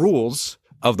the rules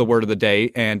of the word of the day,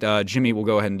 and Jimmy will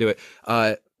go ahead and do it.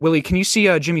 Willie, can you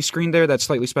see Jimmy's screen there? That's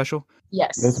slightly special.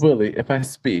 Yes. That's Willie. If I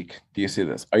speak, do you see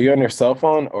this? Are you on your cell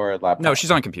phone or a laptop? No,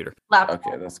 she's on a computer. Laptop.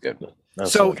 Okay, that's good.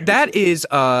 So that is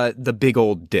the big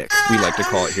old dick, we like to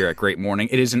call it here at Great Morning.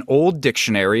 It is an old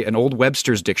dictionary, an old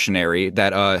Webster's dictionary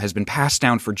that has been passed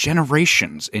down for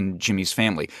generations in Jimmy's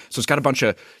family. So it's got a bunch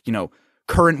of,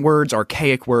 current words,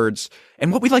 archaic words.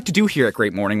 And what we like to do here at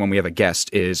Great Morning when we have a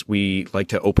guest is we like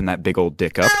to open that big old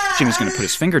dick up. Jimmy's going to put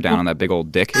his finger down on that big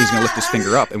old dick. He's going to lift his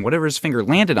finger up, and whatever his finger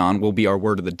landed on will be our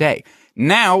word of the day.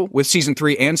 Now, with season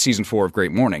 3 and season 4 of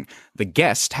Great Morning, the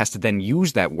guest has to then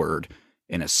use that word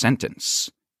in a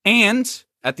sentence. And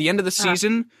at the end of the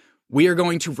season, we are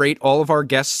going to rate all of our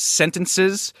guests'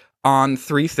 sentences on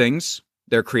 3 things: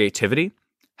 their creativity,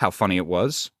 how funny it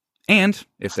was, and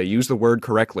if they use the word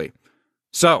correctly.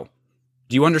 So,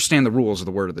 do you understand the rules of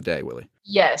the word of the day, Willie?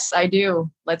 Yes, I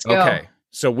do. Let's go. Okay.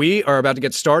 So we are about to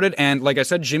get started. And like I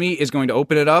said, Jimmy is going to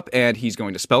open it up and he's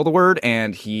going to spell the word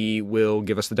and he will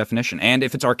give us the definition. And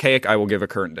if it's archaic, I will give a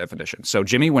current definition. So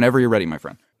Jimmy, whenever you're ready, my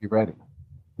friend. You ready?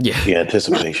 Yeah. The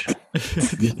anticipation.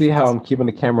 You see how I'm keeping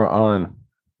the camera on?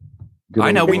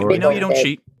 I know. We know you don't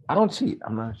cheat. I don't cheat.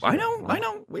 I'm not cheating. I know.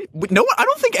 No, I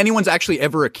don't think anyone's actually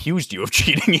ever accused you of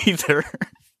cheating either.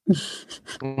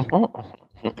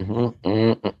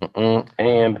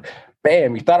 And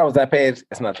bam, you thought it was that page.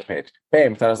 It's not the page.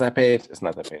 Bam, you thought it was that page. It's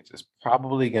not the page. It's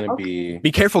probably going to be...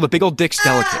 Be careful. The big old dick's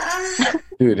delicate.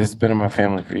 Dude, it's been in my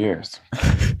family for years.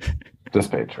 This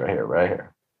page right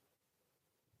here.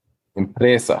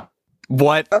 Empresa.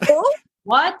 What?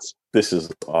 What? This is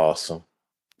awesome.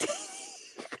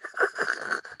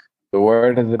 The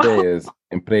word of the day is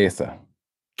empresa.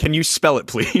 Can you spell it,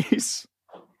 please?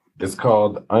 It's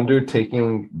called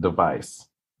undertaking device.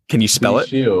 Can you spell it?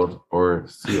 Shield or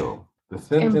seal. The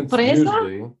sentence Empresa?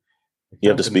 usually... You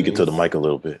have to speak into the mic a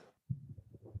little bit.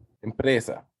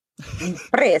 Empresa.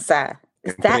 Empresa.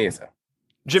 Is that Empresa.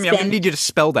 Jimmy, I'm going to need you to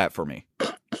spell that for me.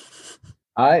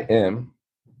 IMPRESA.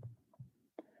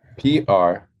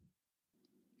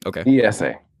 Okay.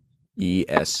 ESA.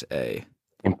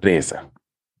 Empresa.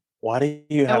 Why do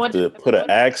you have to put an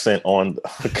accent on?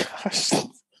 Oh, gosh.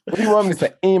 What do you want me to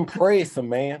say? Empresa,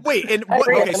 man. Wait, and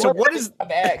okay, so what is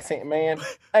the accent, man?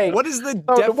 Hey, what is the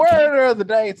the word of the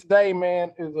day today,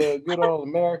 man, is a good old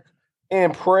America.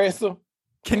 Impressive.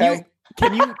 Can you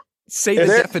say the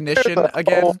definition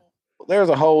again? There's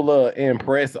a whole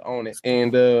impressive on it.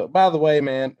 And by the way,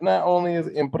 man, not only is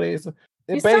it impressive,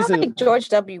 you sound like George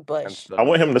W. Bush. I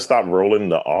want him to stop rolling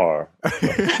the R.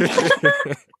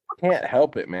 Can't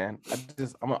help it, man.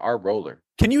 I'm an R roller.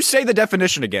 Can you say the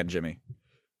definition again, Jimmy?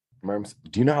 Merms,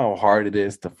 do you know how hard it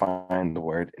is to find the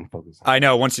word and focus on it? I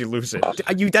know, once you lose it.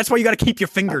 That's why you got to keep your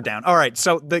finger down. All right,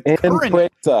 so the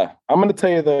current... I'm going to tell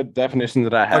you the definition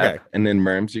that I have, okay. And then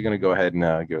Merms, you're going to go ahead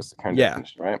and give us the current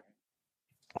definition, right?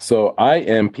 So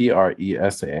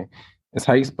IMPRESA is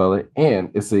how you spell it,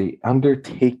 and it's a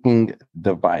undertaking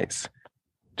device.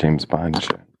 James Bond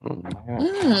shit.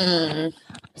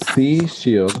 C,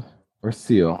 shield, or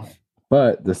seal,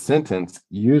 but the sentence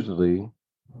usually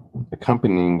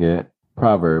accompanying it,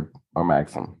 proverb or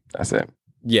maxim. That's it.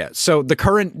 Yeah. So the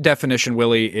current definition,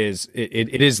 Willie, is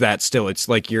it is that still. It's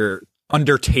like you're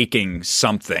undertaking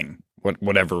something,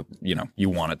 whatever you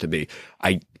want it to be.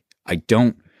 I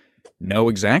don't know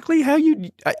exactly how you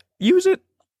use it.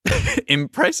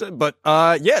 Impressive, but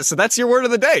yeah. So that's your word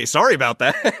of the day. Sorry about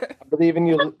that. I believe in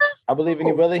you. I believe in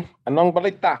you, Willie. Anong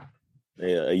balita?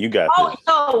 Yeah, you got this.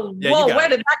 Oh, Yeah, whoa! Where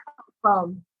did that come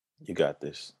from? You got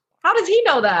this. How does he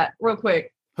know that? Real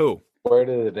quick. Who? Word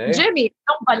of the day? Jimmy.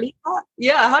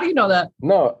 Yeah. How do you know that?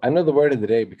 No, I know the word of the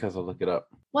day because I'll look it up.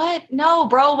 What? No,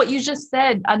 bro. What you just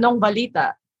said. Anong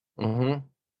balita. Mm-hmm.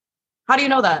 How do you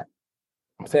know that?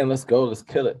 I'm saying let's go. Let's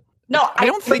kill it. No, I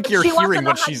don't think you're hearing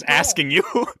what she's asking you.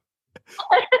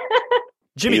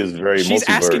 Jimmy, He is very she's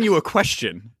asking multiverse. you a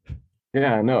question.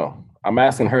 Yeah, I know. I'm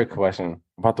asking her a question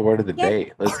about the word of the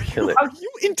day. Let's kill it. Are you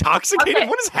intoxicated? Okay.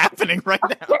 What is happening right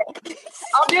now?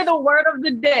 I'll do the word of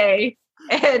the day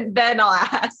and then I'll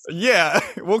ask. Yeah,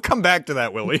 we'll come back to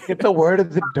that, Willie. Get the word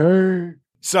of the day.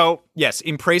 So yes,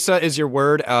 impresa is your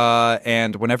word,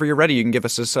 and whenever you're ready, you can give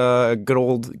us this good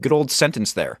old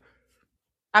sentence there.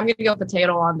 I'm gonna go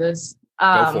potato on this.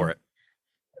 Go for it.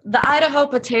 The Idaho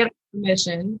Potato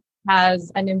Commission has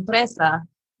an impresa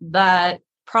that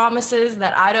promises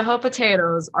that Idaho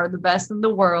potatoes are the best in the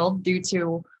world due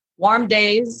to warm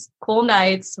days, cool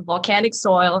nights, volcanic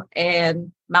soil,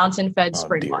 and mountain-fed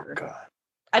spring water. God.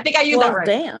 I think I used that right.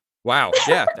 Damn. Wow.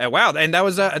 Yeah. Wow. And that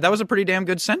was a pretty damn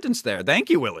good sentence there. Thank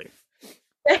you, Willie.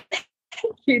 I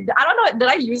don't know. Did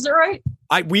I use it right?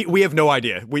 We have no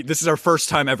idea. This is our first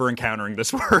time ever encountering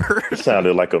this word. It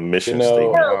sounded like a mission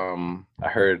statement. I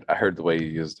heard the way you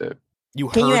used it. You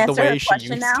Can you heard the answer way her she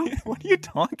question used now? it. What are you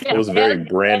talking It was about? very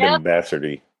brand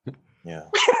ambassador-y. Yeah.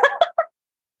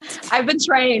 I've been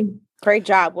trained. Great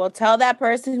job. Well, tell that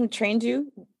person who trained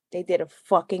you they did a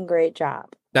fucking great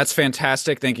job. That's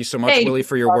fantastic. Thank you so much, Hey. Willie,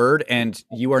 for your word. And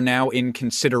you are now in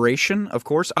consideration, of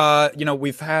course.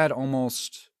 We've had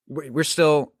we're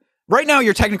still, right now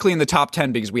you're technically in the top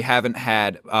 10 because we haven't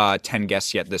had 10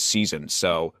 guests yet this season.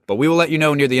 So, but we will let you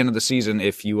know near the end of the season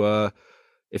if you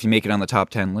make it on the top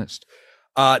 10 list.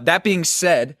 That being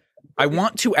said, I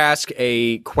want to ask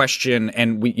a question,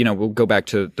 and we'll go back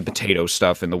to the potato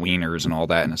stuff and the wieners and all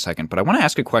that in a second. But I want to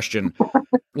ask a question a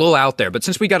little out there. But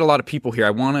since we got a lot of people here, I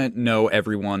want to know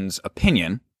everyone's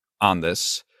opinion on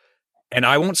this. And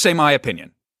I won't say my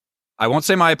opinion. I won't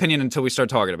say my opinion until we start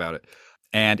talking about it.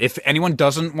 And if anyone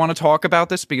doesn't want to talk about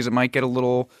this because it might get a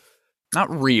little, not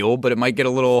real, but it might get a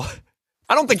little,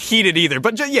 I don't think heated either.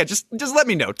 But just let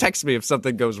me know. Text me if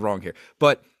something goes wrong here.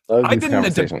 But I've been in a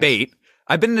debate.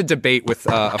 I've been in a debate with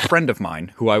a friend of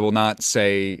mine who I will not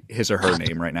say his or her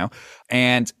name right now.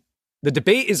 And the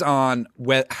debate is on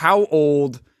how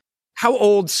old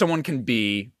someone can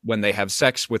be when they have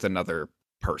sex with another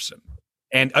person.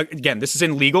 And again, this is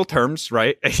in legal terms,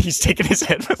 right? He's taking his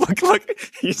head. Look,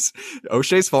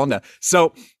 O'Shea's falling down.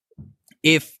 So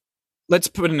let's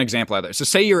put an example out there. So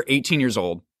say you're 18 years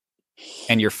old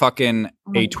and you're fucking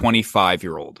a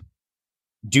 25-year-old.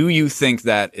 Do you think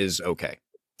that is okay?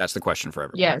 That's the question for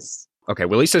everyone. Yes. Okay,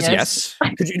 Willie says yes.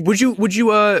 Would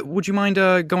you mind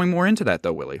going more into that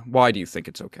though, Willie? Why do you think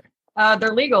it's okay?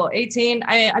 They're legal. 18.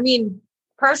 I mean,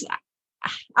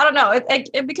 I don't know.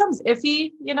 It becomes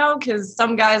iffy, because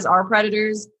some guys are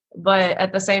predators, but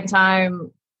at the same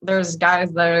time, there's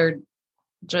guys that are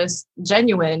just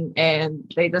genuine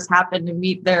and they just happen to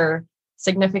meet their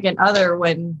significant other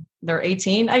when they're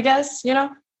 18, I guess,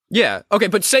 Yeah. Okay.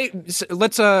 But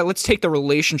let's take the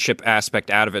relationship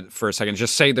aspect out of it for a second.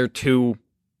 Just say they're two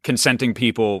consenting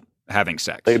people having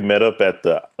sex. They met up at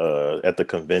the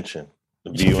convention.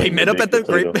 They met up at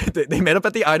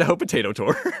the Idaho Potato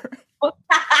Tour. What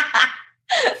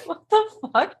the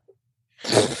fuck?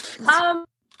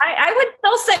 I would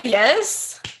still say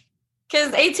yes,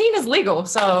 because 18 is legal.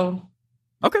 So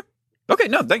Okay.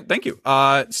 No. Thank you.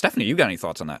 Stephanie, you got any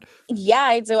thoughts on that? Yeah,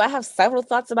 I do. I have several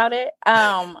thoughts about it.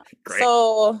 Great.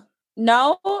 So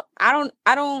no, I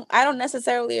don't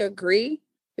necessarily agree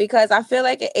because I feel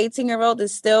like an 18-year-old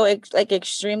is still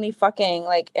extremely fucking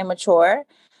immature.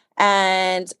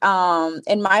 And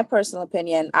in my personal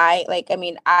opinion,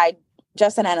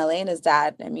 Justin and Elena's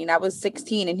dad, I was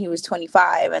 16 and he was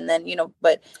 25, and then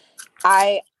but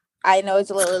I know it's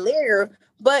a little later,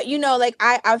 but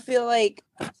I feel like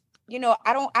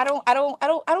I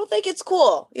don't think it's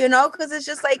cool, because it's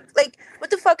just like what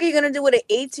the fuck are you gonna do with an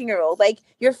 18-year-old?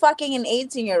 You're fucking an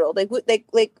 18-year-old,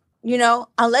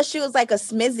 unless she was like a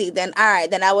smizzy, then all right,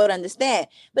 then I would understand.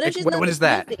 But it's just what is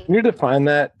that? Can you define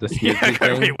that? The smizzy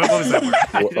thing? Wait, what was that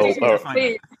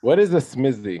word? What is a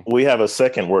smizzy? We have a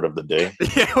second word of the day.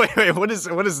 Yeah, wait. What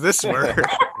is this word?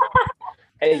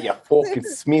 Hey, you fucking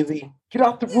Smeezy. Get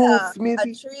off the rules,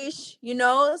 Smeezy. Atrish, you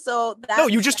know, so that's... No,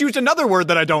 you just used another word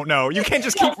that I don't know. You can't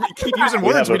just keep using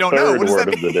words we don't know. What does that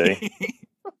mean? The day.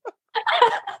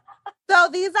 So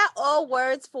these are all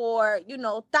words for, you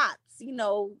know, thoughts, you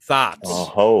know. Thoughts.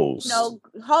 Hoes. You know,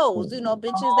 hoes, you know,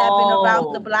 bitches that been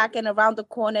around the block and around the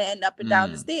corner and up and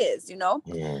down the stairs, you know.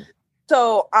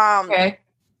 So, okay.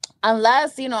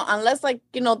 unless like,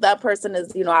 you know, that person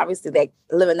is, you know, obviously they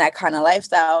living that kind of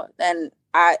lifestyle, then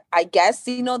I guess,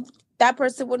 you know, that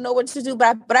person would know what to do.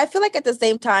 But I feel like at the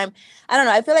same time, I don't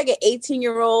know. I feel like an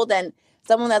 18-year-old and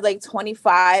someone that's like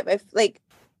 25,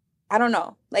 I don't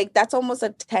know, like that's almost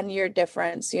a 10-year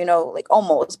difference, you know, like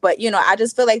almost. But, you know, I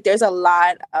just feel like there's a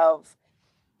lot of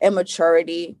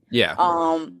immaturity. Yeah.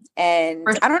 And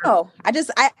I don't know. I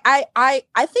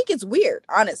think it's weird,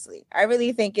 honestly. I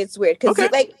really think it's weird because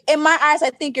like in my eyes, I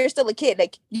think you're still a kid.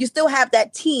 Like you still have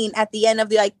that teen at the end of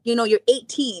the, like, you know, you're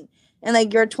 18 and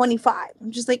like you're 25.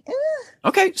 I'm just like,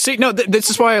 Okay. See, no, this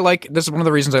is why this is one of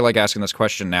the reasons I like asking this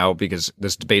question now, because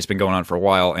this debate's been going on for a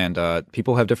while and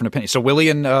people have different opinions. So Willie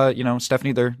and you know,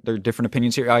 Stephanie, they're different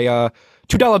opinions here.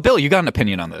 $2 Bill, you got an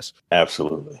opinion on this?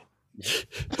 Absolutely.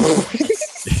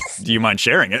 Do you mind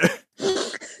sharing it?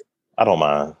 I don't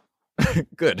mind.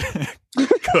 Good.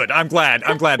 Good. I'm glad.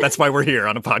 That's why we're here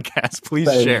on a podcast.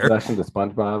 Please share. The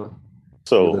SpongeBob.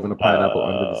 So you live in a pineapple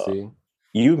under the sea.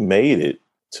 You made it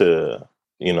to,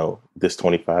 you know, this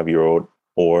 25-year-old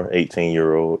or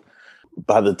 18-year-old.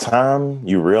 By the time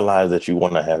you realize that you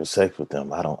want to have sex with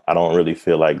them, I don't really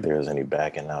feel like there's any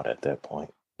backing out at that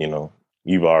point. You know,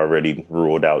 you've already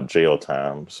ruled out jail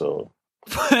time. So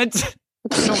what?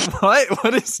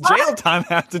 What does jail time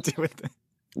have to do with it?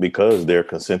 Because they're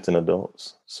consenting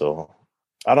adults. So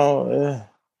I don't.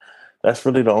 That's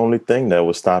really the only thing that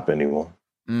would stop anyone.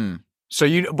 So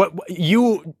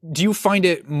do you find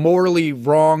it morally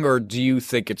wrong, or do you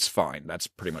think it's fine? That's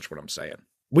pretty much what I'm saying.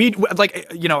 We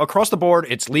like, you know, across the board,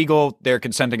 it's legal. They're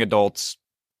consenting adults.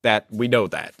 That we know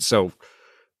that. So,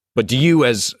 but do you,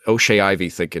 as O'Shea Ivy,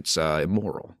 think it's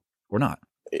immoral or not?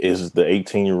 Is the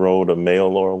 18-year-old a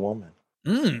male or a woman?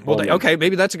 Well, okay,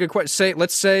 maybe that's a good question.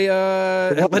 Let's say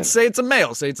it's a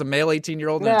male. Say it's a male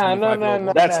 18-year-old.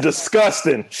 No. That's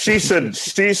disgusting. She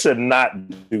should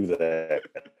not do that.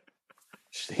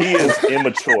 He is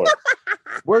immature.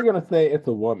 We're gonna say it's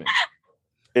a woman.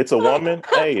 It's a woman.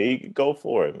 Hey, you go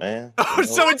for it, man. Oh,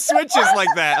 so it switches like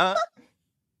that, huh?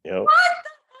 Yep.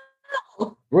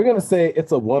 We're gonna say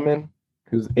it's a woman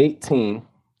who's 18.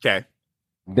 Okay.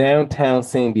 Downtown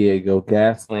San Diego,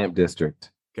 Gas Lamp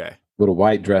District. Okay. With a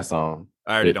white dress on.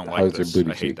 I already don't like this.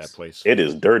 I hate that place. It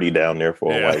is dirty down there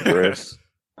for a white dress.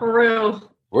 For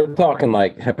real. We're talking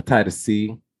like hepatitis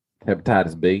C,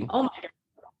 hepatitis B. Oh my God.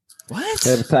 What?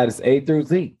 Hepatitis A through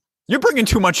Z. You're bringing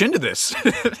too much into this.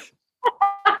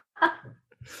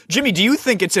 Jimmy, do you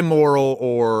think it's immoral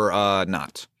or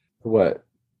not? What?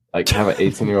 Like have an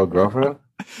 18-year-old girlfriend?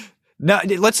 No,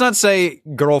 let's not say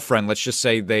girlfriend. Let's just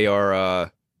say they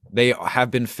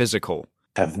have been physical.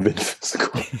 Have been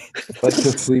physical. Let's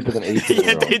just sleep with an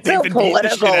 18-year-old. They've been beating the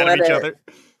shit out of each other.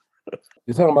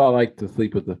 You're talking about like to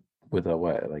sleep with a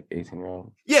what, like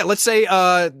 18-year-old? Yeah, let's say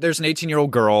there's an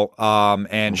 18-year-old girl,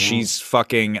 and she's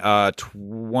fucking a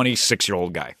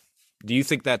 26-year-old guy. Do you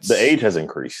think that's... The age has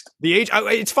increased. The age,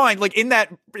 it's fine. Like in that,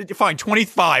 fine,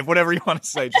 25, whatever you want to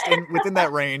say, just within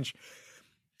that range.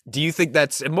 Do you think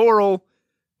that's immoral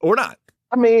or not?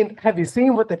 I mean, have you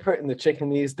seen what they put in the chicken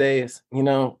these days? You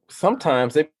know,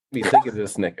 sometimes they be thick as a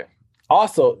snicker.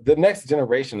 Also, the next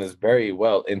generation is very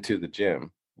well into the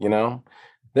gym, you know?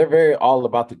 They're very all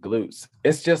about the glutes.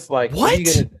 It's just like,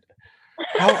 what?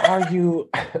 How are you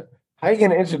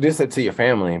going to introduce it to your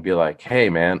family and be like, hey,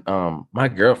 man, my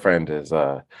girlfriend is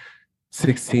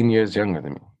 16 years younger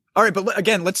than me. All right, but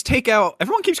again, let's take out...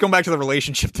 Everyone keeps going back to the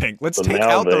relationship thing. Let's take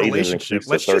out the relationship.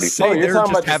 Let's just say they're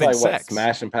just having sex.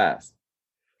 Smash and pass.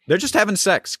 They're just having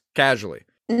sex casually.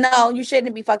 No, you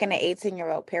shouldn't be fucking an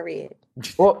 18-year-old, period.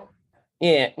 Well,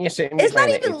 yeah, you shouldn't. It's not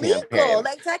even legal.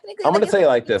 Like, technically, I'm going to say it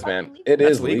like this, man. It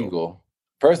is legal.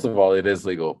 First of all, it is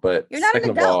legal. But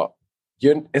second of all,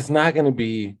 it's not going to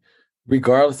be,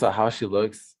 regardless of how she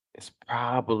looks, it's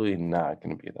probably not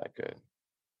going to be that good.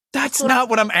 That's not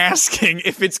what I'm asking,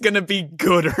 if it's going to be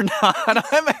good or not.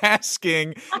 I'm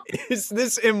asking, is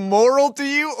this immoral to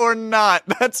you or not?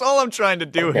 That's all I'm trying to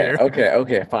do here.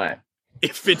 Okay, fine.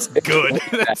 If it's good.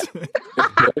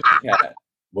 Cat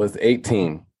was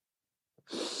 18,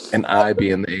 and I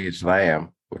being the age that I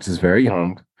am, which is very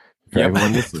young for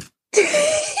everyone listening.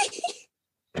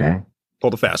 Okay.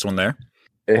 Pulled a fast one there.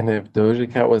 And if Doja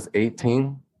Cat was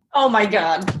 18... Oh my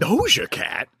God. Doja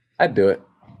Cat? I'd do it.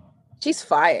 She's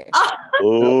fired.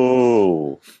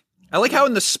 Ooh. I like how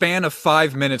in the span of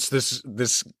 5 minutes,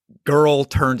 this girl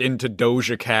turned into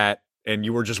Doja Cat, and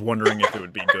you were just wondering if it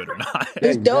would be good or not.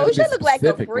 Does You gotta be Doja look like a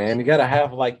specific, freak? man. You gotta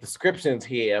have like descriptions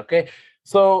here, okay?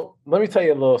 So let me tell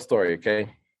you a little story, okay?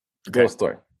 Little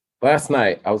story. Last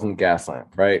night I was in Gaslamp,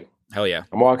 right? Hell yeah.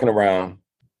 I'm walking around.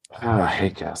 I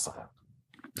hate Gaslamp.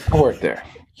 I work there.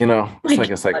 You know, it's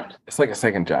like a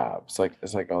second job. It's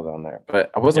like all down there.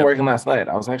 But I wasn't working last night.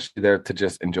 I was actually there to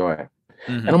just enjoy it.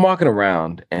 Mhm. And I'm walking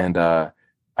around and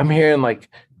I'm hearing like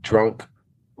drunk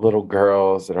little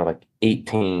girls that are like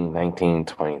 18, 19,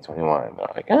 20, 21. They're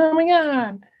like, oh my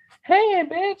God. Hey,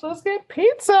 bitch, let's get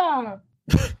pizza.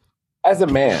 As a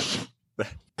man.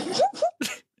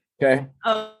 Okay.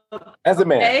 As a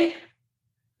man, Okay.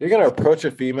 you're going to approach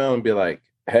a female and be like,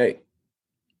 hey,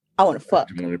 I want to fuck.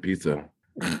 do you want a pizza?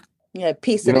 Yeah,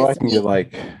 piece You of know, I this can meat. get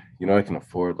like, I can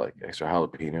afford like extra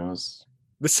jalapenos.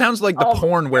 This sounds like the Oh,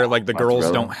 porn where like the girls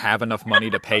mozzarella. don't have enough money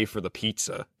to pay for the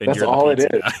pizza. And That's you're the all it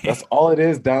pizza is. guy. That's all it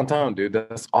is downtown, dude.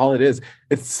 That's all it is.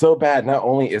 It's so bad. Not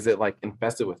only is it like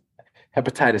infested with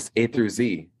hepatitis A through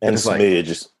Z, And it's like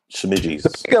smidges. the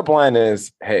Smidgies. pickup line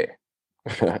is, hey,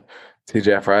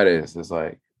 TGI Fridays is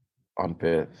like on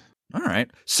Fifth. All right.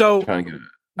 So Trying to get what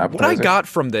I appetizer. got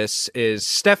from this is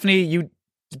Stephanie, you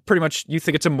pretty much you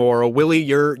think it's immoral. Willie,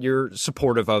 you're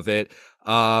supportive of it.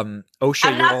 Osha,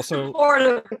 I'm you're not also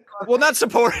supportive. well, not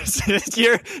supportive.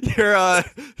 you're you are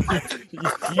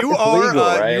legal,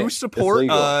 right? you It's support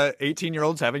legal.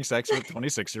 18-year-olds having sex with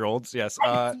 26-year-olds. Yes.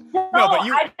 No, but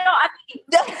you- I know. I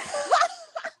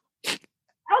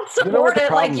don't You know what support the it. Like,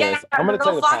 problem yeah, is? I'm gonna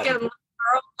tell you go the fucking problem.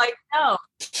 girl. Like, no.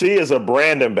 She is a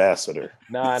brand ambassador.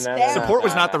 Nah. Support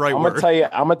was not the right I'm word.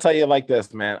 gonna tell you like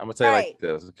this, man. I'm gonna tell you like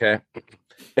this, okay?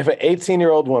 If an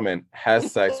 18-year-old woman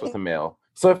has sex with a male,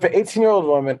 so if an 18-year-old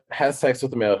woman has sex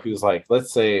with a male who's like,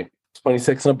 let's say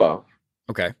 26 and above,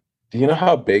 Okay. do you know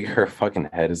how big her fucking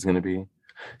head is gonna be?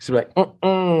 She'll be like,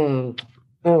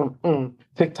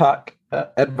 TikTok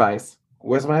advice.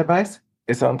 Where's my advice?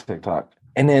 It's on TikTok.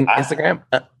 And then Instagram,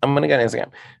 I'm gonna get on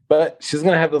Instagram. But she's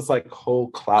gonna have this like whole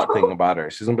clout thing about her.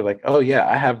 She's gonna be like, oh yeah,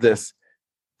 I have this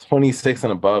 26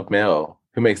 and above male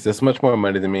who makes this much more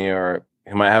money than me, or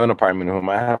who might have an apartment, who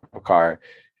might have a car.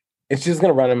 And she's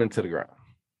gonna run him into the ground.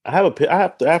 I have to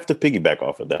piggyback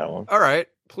off of that one. All right.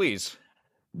 Please.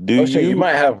 Do Oh shit, you? you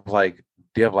might have like,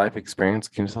 do you have life experience?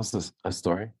 Can you tell us a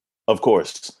story? Of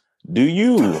course. Do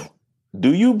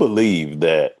you believe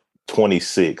that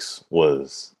 26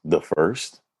 was the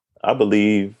first? I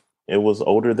believe it was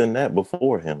older than that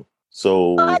before him.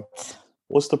 So What?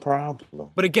 what's the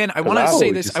problem? But again, I Because want to I say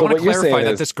would- this. I so want to what you're clarify saying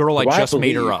that is, this girl I do I just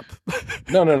made her believe-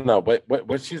 up. No.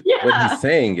 What he's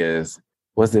saying is,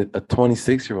 was it a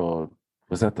 26-year-old?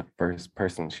 Was that the first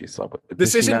person she saw? Did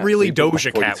This she isn't not really sleep with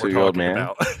a Doja Cat we're 42-year-old talking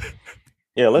about.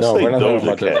 Yeah, let's No, say we're not talking Doja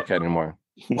about Doja Cat. Cat anymore.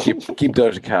 Keep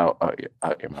Doja Cat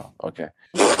out your mouth. Okay.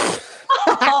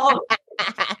 Oh,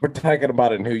 We're talking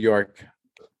about a New York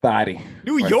thottie.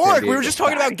 New Or San York. We were Diego just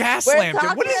talking about thottie. Gaslamp.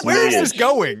 talking Where is this about-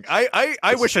 going?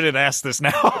 I wish I didn't ask this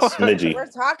now. Smidgy. We're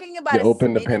talking about You a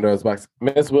opened the smidgen. Pandora's box.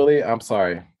 Miss Willie, I'm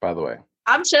sorry, by the way.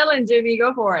 I'm chilling, Jimmy.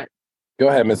 Go for it. Go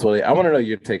ahead, Miss Willie. I want to know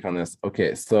your take on this.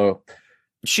 Okay, so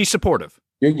She's supportive.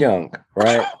 you're young,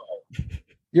 right?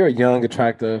 You're a young,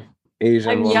 attractive Asian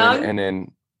I'm woman, young? and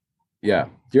then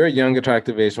you're a young,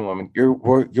 attractive Asian woman. You're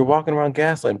walking around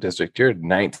Gaslamp District. You're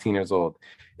 19 years old,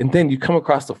 and then you come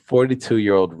across a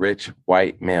 42-year-old rich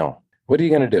white male. What are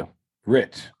you gonna do?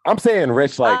 Rich. I'm saying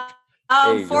rich, like hey,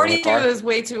 you want a 42 car? is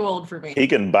way too old for me. He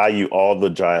can buy you all the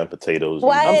giant potatoes. you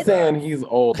What? need. I'm saying he's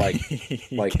old. Like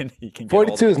he like, can get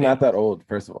 42 all is the- not that old.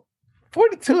 First of all,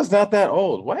 42 is not that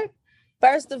old. What?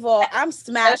 First of all, I'm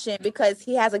smashing because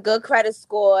he has a good credit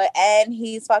score and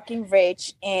he's fucking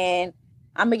rich, and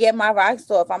I'm gonna get my rocks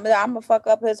off. I'm gonna fuck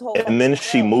up his whole. And then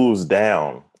she moves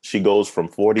down. She goes from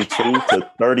 42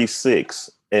 to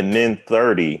 36, and then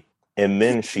 30, and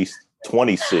then she's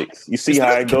 26. You see Is how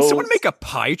there- it can goes? someone make a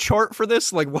pie chart for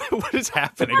this? Like, what is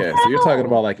happening? Okay, so you're talking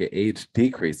about like an age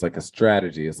decrease, like a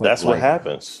strategy. It's like That's what life.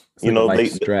 happens. It's You like a know, life they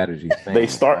strategy. Thing,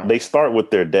 they start with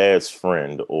their dad's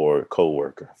friend or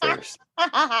coworker first,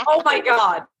 Oh my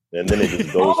God. and then it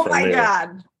just goes Oh from my there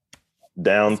God.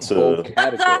 down It's a whole to.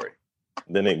 category.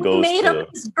 Then it Who goes made to.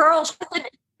 up this girl? She doesn't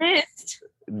exist.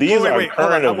 These Wait, are wait, hold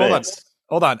current on, hold on. events.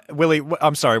 Hold on, Willie.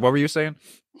 I'm sorry. What were you saying?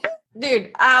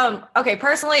 Dude, okay,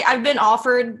 personally, I've been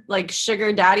offered like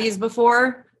sugar daddies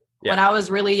before when I was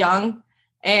really young.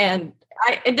 And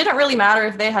it didn't really matter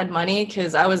if they had money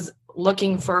because I was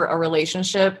looking for a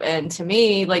relationship. And to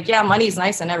me, like, yeah, money's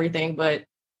nice and everything, but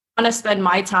I want to spend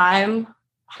my time,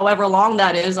 however long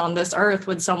that is, on this earth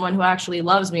with someone who actually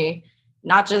loves me.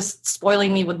 not just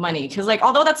spoiling me with money. Because like,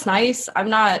 although that's nice, I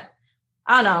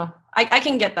don't know. I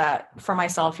can get that for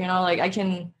myself, you know, like I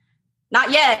can, not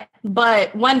yet,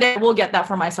 but one day we'll get that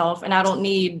for myself. And I don't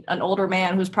need an older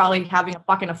man who's probably having a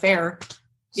fucking affair.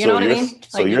 You know what I mean?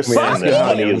 So you're Can we saying ask you that how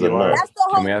money young is you are? enough. That's the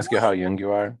whole Can we ask you point. how young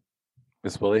you are,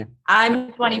 Miss Willie?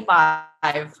 I'm 25.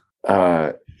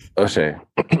 O'Shea,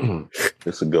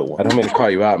 It's a good one. I don't mean to call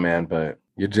you out, man, but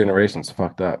your generation's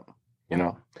fucked up, you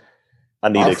know? I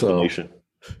need Also- explanation.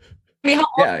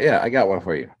 Yeah, I got one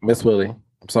for you. Miss Willie,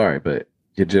 I'm sorry, but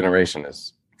your generation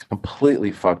is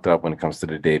completely fucked up when it comes to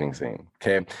the dating scene.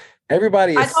 Okay.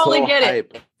 Everybody is I totally so get it.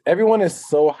 hype. Everyone is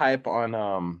so hype on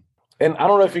and I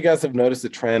don't know if you guys have noticed the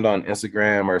trend on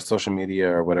Instagram or social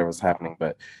media or whatever's happening,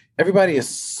 but everybody is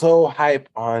so hype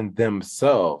on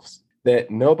themselves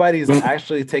that nobody's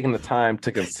actually taking the time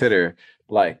to consider,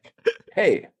 like,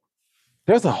 hey,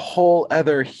 there's a whole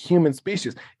other human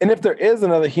species. And if there is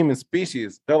another human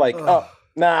species, they're like, oh,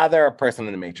 nah, they're a person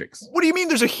in the Matrix. What do you mean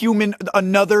there's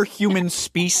another human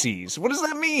species? What does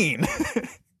that mean?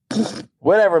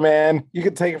 Whatever, man. You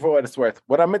can take it for what it's worth.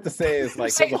 What I meant to say is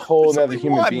like there's a whole There's other only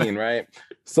human one. being, right?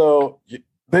 So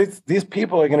these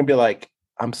people are going to be like,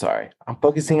 I'm sorry, I'm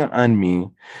focusing on me.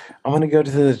 I'm going to go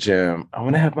to the gym. I'm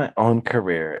going to have my own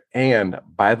career. And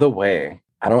by the way,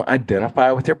 I don't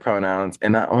identify with your pronouns.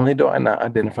 And not only do I not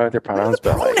identify with your Where pronouns, do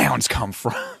the but like, pronouns come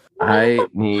from? I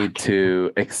need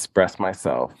to express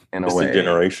myself in a It's a way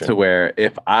generation. to where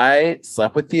if I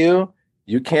slept with you,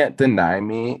 you can't deny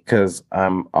me because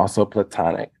I'm also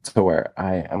platonic to where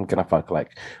I am gonna fuck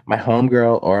like my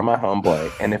homegirl or my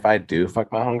homeboy. And if I do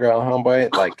fuck my homegirl or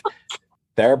homeboy, like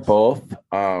they're both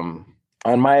on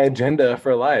my agenda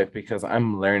for life because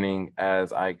I'm learning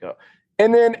as I go.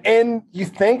 And you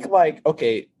think like,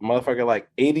 okay, motherfucker, like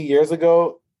 80 years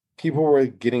ago, people were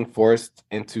getting forced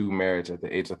into marriage at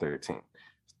the age of 13.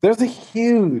 There's a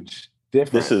huge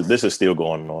difference. This is still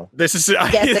going on. This is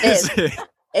Yes, it is.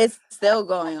 It's still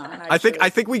going on. I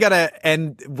think we gotta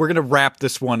end. We're gonna wrap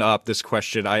this one up. This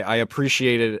question, I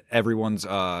appreciated everyone's.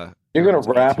 You're everyone's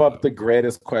gonna wrap answer. up the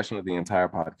greatest question of the entire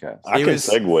podcast. I It can was-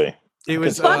 segue. It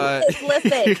was. Fuck this,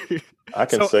 listen. I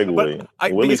can So, segue.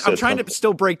 but Willie because I'm said trying to something.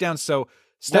 still break down. So, No,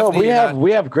 Stephanie,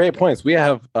 we have great points. We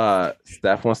have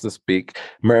Steph wants to speak.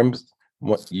 Merms,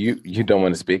 you don't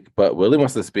want to speak, but Willie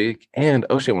wants to speak, and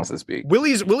O'Shea wants to speak.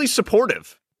 Willie's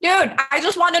supportive. Dude, I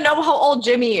just want to know how old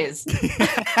Jimmy is.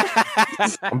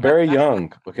 I'm very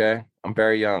young. Okay, I'm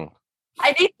very young.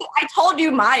 I told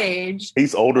you my age.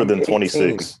 He's older than 18.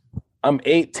 26. I'm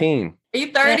 18. Are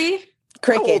you 30? How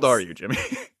Crickets. old are you, Jimmy?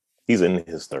 He's in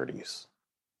his 30s.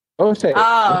 O'Shea,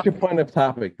 Oh. what's your point of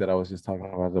topic that I was just talking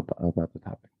about the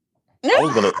topic?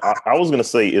 I was gonna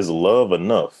say, is love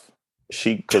enough?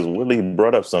 Because Willie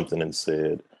brought up something and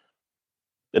said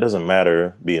it doesn't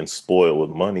matter being spoiled with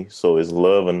money. So is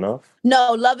love enough?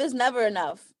 No, love is never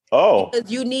enough. Oh, Because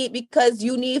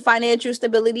you need financial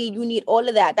stability. You need all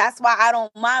of that. That's why I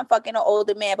don't mind fucking an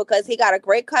older man because he got a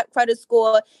great credit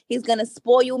score. He's gonna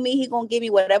spoil me. He's gonna give me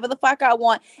whatever the fuck I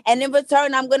want, and in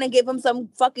return, I'm gonna give him some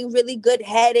fucking really good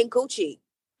head and coochie.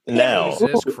 now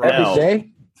Jesus Ooh, Christ. every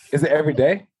day? Is it every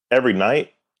day? every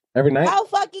night. Every night? Oh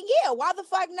fucking yeah! Why the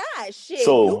fuck not? Shit.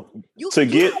 So you to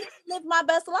get- let me live my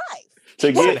best life.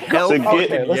 to get hell to fucking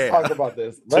get Okay, let's yeah. talk about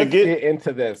this. Let's get- get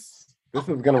into this. This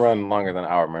is gonna run longer than an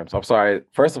hour, man. So I'm sorry.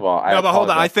 First of all, No, but hold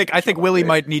on. I apologize. think Willie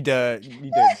might need to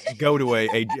go to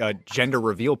a gender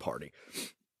reveal party.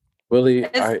 Willie,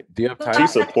 It's- all right, do you have time?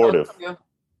 She's supportive. I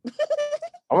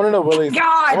want to know Willie's, I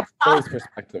God. want Willie's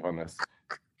perspective on this.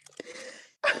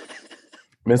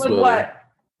 Miss With Willie, what?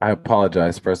 I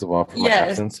apologize first of all for my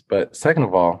Yes. absence, but second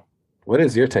of all, what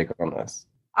is your take on this?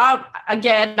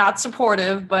 Again, not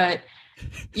supportive, but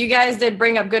you guys did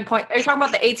bring up good point. Are you talking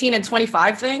about the 18 and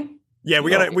 25 thing? Yeah,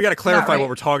 we gotta clarify right. what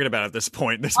we're talking about at this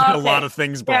point. There's been a Okay. lot of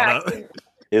things brought Yeah. up.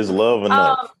 Is love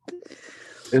enough?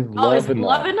 Is Is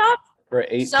love enough? for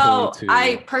 18 So to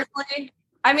I personally,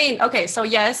 I mean, okay, so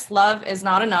yes, love is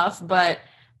not enough, but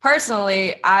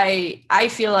personally, I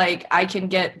feel like I can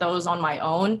get those on my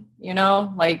own, you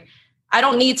know, like I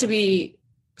don't need to be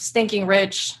stinking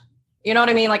rich. You know what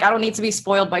I mean? Like I don't need to be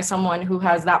spoiled by someone who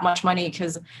has that much money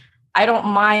because I don't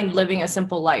mind living a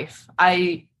simple life.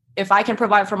 If I can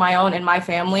provide for my own and my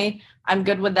family, I'm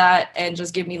good with that and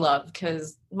just give me love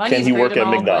because money Can is he great work and at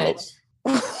all, McDonald's?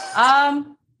 but,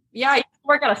 yeah, I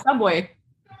work at a Subway.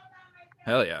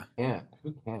 Hell yeah.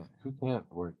 who can't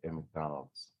work at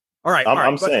McDonald's? All right.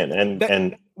 I'm but saying, and that-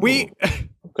 and we okay,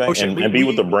 Oh, shit, and we- be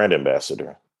with we- the brand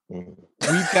ambassador.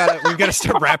 We've got to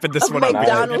start wrapping this Of one up.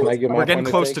 McDonald's. Can I give my We're getting point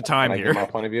of close take? to time Can I here. give my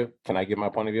point of view? Can I give my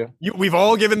point of view? We've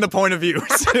all given the point of view.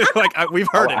 We've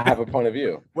heard I it. have a point of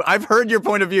view. I've heard your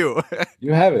point of view.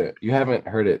 You haven't. You haven't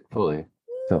heard it fully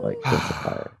to like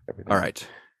justify everything. All right,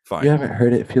 fine. You haven't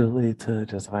heard it fully to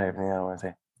justify everything I want to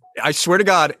say. I swear to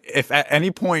God, if at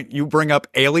any point you bring up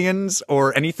aliens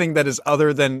or anything that is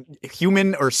other than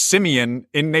human or simian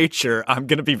in nature, I'm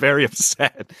going to be very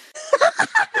upset.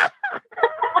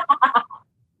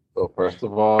 So first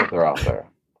of all, they're out there.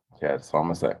 Yeah, that's all I'm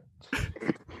gonna say.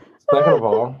 Second of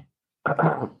all,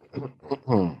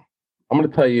 I'm gonna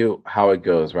tell you how it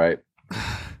goes, right?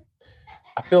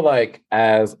 I feel like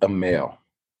as a male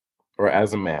or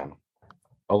as a man,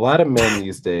 a lot of men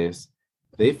these days,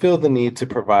 they feel the need to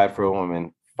provide for a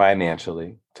woman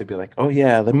financially, to be like, oh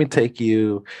yeah, let me take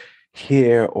you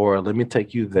here, or let me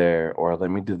take you there, or let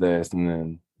me do this, and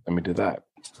then let me do that.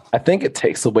 I think it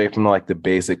takes away from like the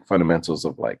basic fundamentals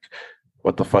of like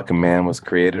what the fucking man was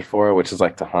created for, which is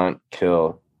like to hunt,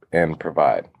 kill, and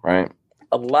provide, right?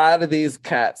 A lot of these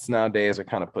cats nowadays are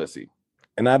kind of pussy.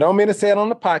 And I don't mean to say it on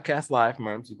the podcast live,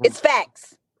 man. It's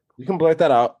facts. You can blurt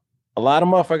that out. A lot of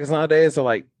motherfuckers nowadays are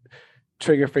like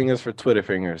trigger fingers for Twitter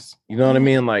fingers. You know what I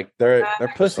mean? Like they're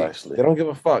pussy. Precisely. They don't give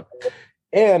a fuck.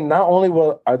 And not only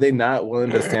are they not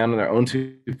willing to stand on their own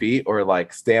 2 feet or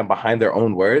like stand behind their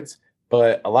own words,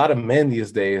 but a lot of men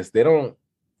these days,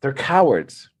 they're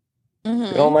cowards.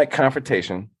 They don't like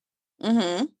confrontation.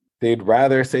 They'd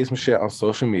rather say some shit on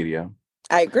social media.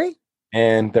 I agree.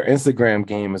 And their Instagram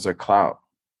game is their clout.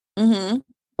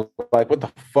 Like, what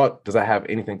the fuck does that have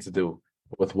anything to do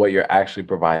with what you're actually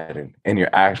providing and your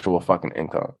actual fucking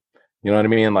income? You know what I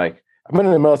mean? Like, I've been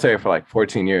in the military for like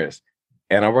 14 years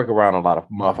and I work around a lot of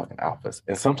motherfucking alphas.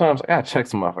 And sometimes I gotta check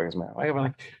some motherfuckers, man. I gotta be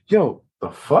like, yo,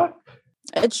 the fuck?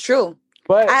 It's true.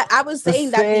 But I was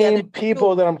saying the that the other same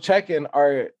people that I'm checking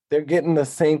they're getting the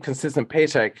same consistent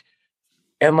paycheck.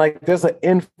 And like, there's an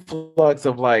influx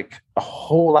of like a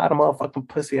whole lot of motherfucking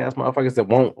pussy ass motherfuckers that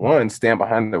won't, one, stand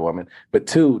behind their woman, but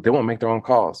two, they won't make their own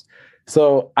calls.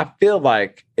 So I feel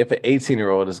like if an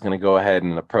 18-year-old is going to go ahead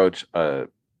and approach a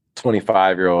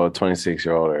 25-year-old,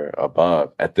 26-year-old or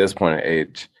above at this point in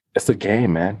age, it's a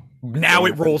game, man. Now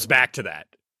it rolls back to that.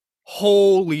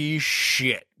 Holy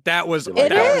shit. That was It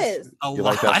that is. was a You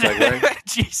lot. like that segue?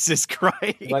 Jesus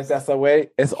Christ. You like that's the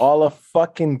way. It's all a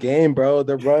fucking game, bro.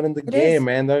 They're running the game, is.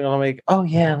 man. They're gonna make, oh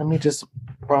yeah, let me just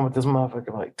run with this motherfucker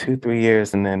for like 2-3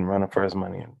 years and then run it for his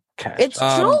money and cash. It's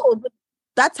true. But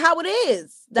that's how it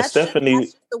is. That's just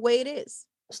the way it is.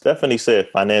 Stephanie said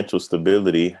financial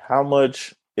stability. How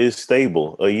much is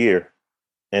stable a year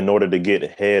in order to get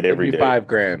head every day?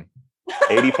 $85,000.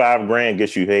 85 grand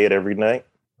gets you head every night.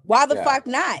 Why the Yeah. fuck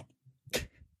not?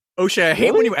 O'Shea, I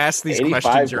hate when you ask these 85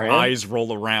 questions, your grand? eyes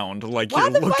roll around like Why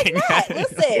you're the fuck looking not? at it.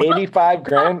 Listen.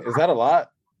 $85,000? Is that a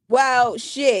lot? Well,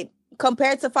 shit.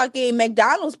 Compared to fucking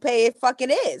McDonald's pay, it fucking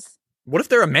is. What if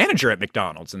they're a manager at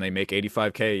McDonald's and they make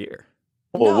 $85K a year?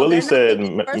 Well, No, Willie they're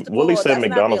not making- first of all, said that's not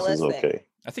McDonald's is realistic. okay.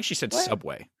 I think she said What?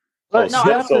 Subway. But no,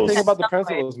 that's the so- thing about the Subway.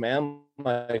 principles, man.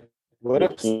 Like, what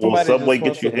if Will somebody Subway just get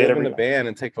wants you to head live in every a van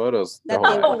and take photos? the That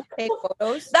whole they day? will take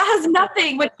photos. That has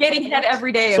nothing with getting head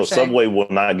every day. So O'Shea. Subway will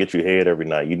not get you head every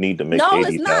night. You need to make No,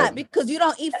 80,000. it's not because you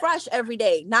don't eat fresh every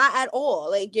day. Not at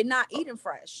all. Like you're not eating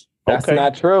fresh. That's Okay.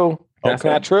 not true. That's Okay.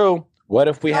 not true. What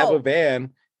if we have No. a van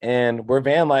and we're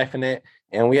van lifing it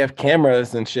and we have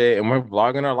cameras and shit and we're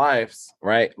vlogging our lives,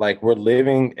 right? Like we're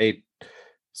living a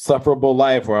sufferable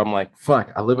life where I'm like,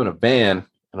 fuck, I live in a van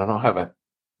and I don't have a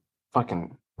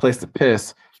fucking place to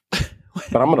piss,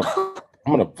 but I'm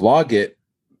gonna vlog it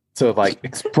to like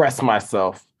express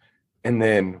myself, and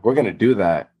then we're gonna do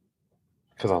that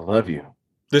because I love you.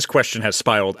 This question has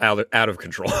spiraled out of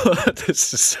control.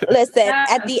 This is Listen, Yeah.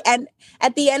 at the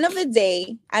end of the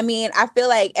day, I mean, I feel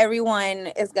like everyone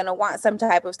is gonna want some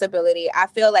type of stability. I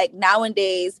feel like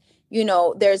nowadays, you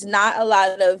know, there's not a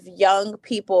lot of young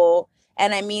people,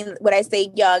 and I mean, when I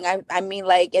say young, I mean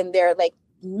like in their like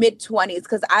mid-20s,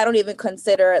 because I don't even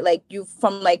consider like you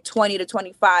from like 20 to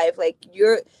 25. Like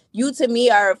you to me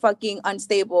are fucking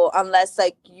unstable unless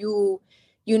like you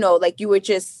know, like you were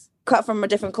just cut from a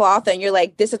different cloth and you're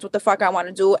like, this is what the fuck I want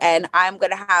to do and I'm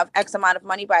gonna have X amount of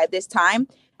money by this time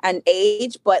and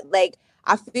age. But like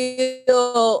I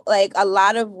feel like a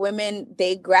lot of women,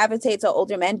 they gravitate to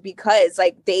older men because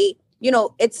like they, you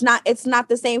know, it's not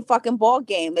the same fucking ball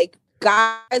game. Like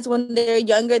guys, when they're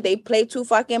younger, they play too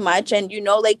fucking much, and you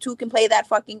know, like two can play that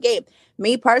fucking game.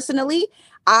 Me personally,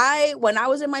 when I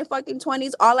was in my fucking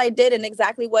 20s, all I did, and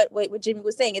exactly what Jimmy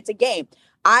was saying, it's a game.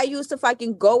 I used to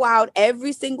fucking go out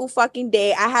every single fucking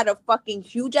day. I had a fucking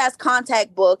huge ass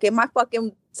contact book in my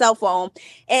fucking cell phone,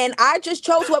 and I just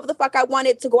chose whoever the fuck I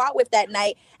wanted to go out with that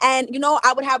night. And you know,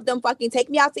 I would have them fucking take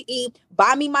me out to eat,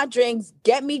 buy me my drinks,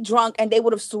 get me drunk, and they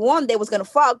would have sworn they was gonna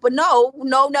fuck. But no.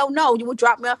 You would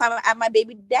drop me off at my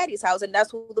baby daddy's house, and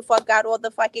that's who the fuck got all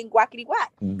the fucking guackity guack.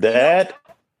 That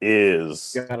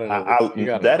is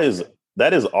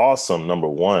that is awesome, number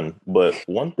one. But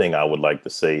one thing I would like to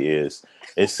say is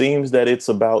it seems that it's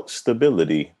about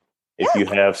stability. If you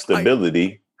have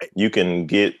stability, you can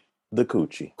get the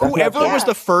coochie. Whoever was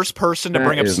the first person to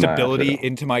bring up stability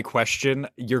into my question,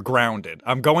 you're grounded.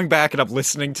 I'm going back and I'm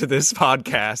listening to this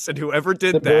podcast, and whoever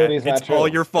did it's all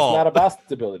your fault. It's not about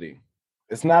stability.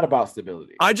 It's not about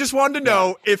stability. I just wanted to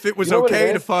know if it was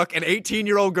okay to fuck an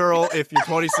 18-year-old girl if you're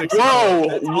 26.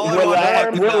 Whoa,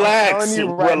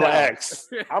 relax.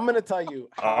 I'm going to tell you.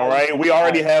 All right, we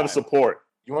already have support.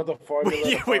 You want the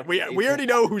formula? We already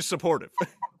know who's supportive.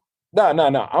 No.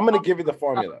 I'm going to give you the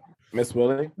formula. Miss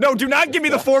Willie? No, do not give me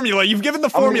the formula. You've given the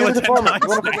formula 10 times.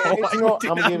 I'm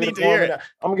going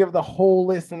to give the whole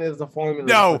listeners the formula.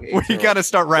 No, we got to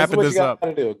start wrapping this up.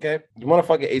 This is what you got to do, okay? You want to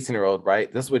fuck an 18-year-old, right?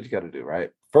 This is what you got to do,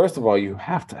 right? First of all, you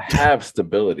have to have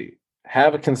stability.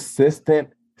 Have a consistent,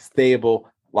 stable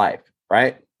life,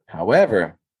 right?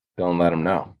 However, don't let them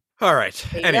know. All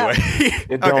right. Anyway.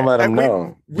 Don't let them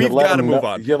know. We've got to move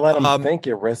on. You let them think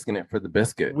you're risking it for the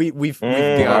biscuit. We've got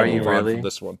to move on really? from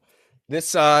this one.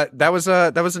 This that was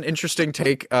an interesting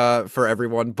take for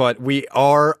everyone, but we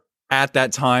are at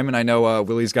that time, and I know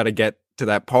Willie's got to get to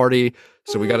that party,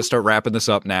 so we got to start wrapping this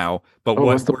up now. But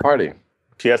what's the party?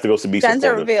 She has to go to be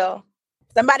gender reveal.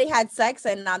 Somebody had sex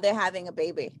and now they're having a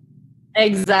baby.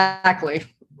 Exactly.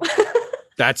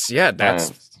 That's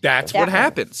what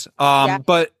happens.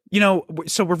 But you know,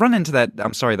 so we're running into that.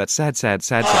 I'm sorry, that sad time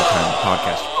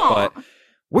podcast. But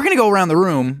we're gonna go around the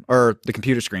room or the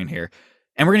computer screen here.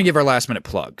 And we're going to give our last minute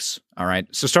plugs. All right.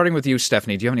 So starting with you,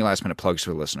 Stephanie, do you have any last minute plugs for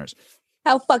the listeners?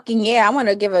 Hell fucking yeah. I want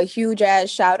to give a huge ass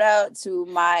shout out to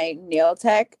my nail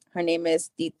tech. Her name is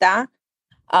Tita.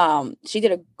 She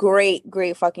did a great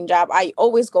fucking job. I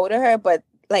always go to her, but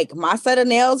like my set of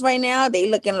nails right now, they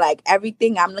looking like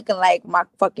everything. I'm looking like my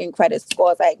fucking credit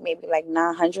score is like maybe like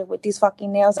 900 with these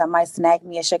fucking nails. I might snag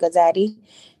me a sugar daddy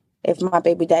if my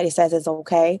baby daddy says it's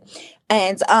okay.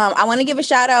 And I want to give a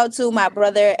shout out to my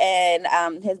brother and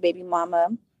his baby mama.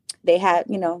 They had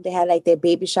like their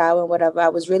baby shower and whatever. I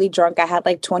was really drunk. I had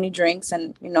like 20 drinks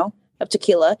and, of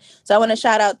tequila. So I want to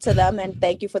shout out to them and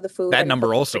thank you for the food. That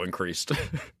number also increased.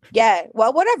 Yeah.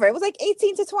 Well, whatever. It was like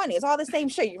 18 to 20. It's all the same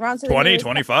shit. You run to 20,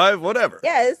 25, whatever.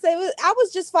 Yeah. I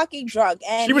was just fucking drunk.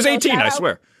 And she was 18, I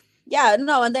swear. Yeah,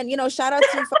 no, and then, shout out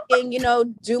to fucking,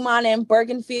 Dumont and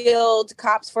Bergenfield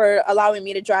cops for allowing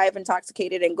me to drive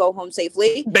intoxicated and go home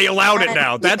safely. They allowed it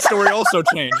now. That story also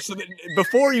changed. So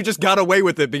before you just got away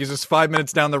with it because it's 5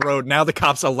 minutes down the road. Now the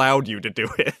cops allowed you to do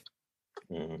it.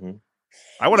 Mm-hmm.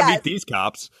 I want to meet these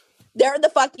cops. They're the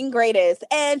fucking greatest.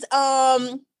 And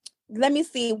let me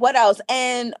see what else.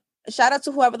 And shout out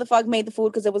to whoever the fuck made the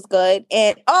food because it was good.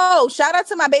 And shout out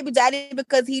to my baby daddy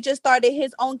because he just started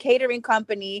his own catering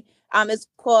company. It's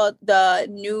called the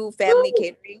New Family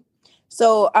Catering.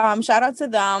 So shout out to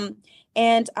them.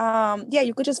 And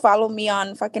you could just follow me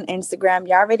on fucking Instagram.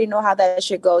 You already know how that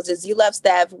shit goes. It's You Love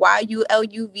Steph,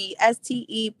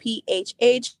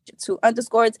 YULUVSTEPHH 2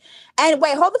 underscores. And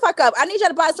wait, hold the fuck up. I need you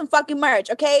to buy some fucking merch,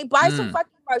 okay? Buy some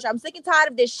fucking merch. I'm sick and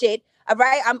tired of this shit. All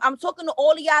right, I'm talking to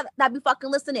all of y'all that be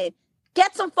fucking listening.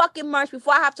 Get some fucking merch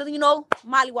before I have to,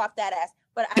 mollywop that ass.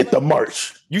 But get the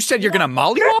merch. You said you're gonna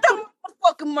mollywop them?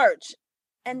 Fucking merch.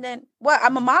 And then,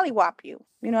 I'm a mollywop you.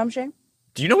 You know what I'm saying?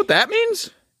 Do you know what that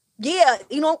means? Yeah,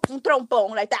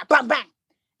 trombone like that, bang bang.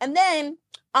 And then,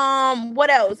 what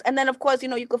else? And then, of course,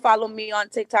 you can follow me on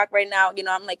TikTok right now.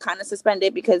 I'm like kind of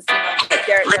suspended because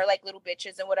they're like little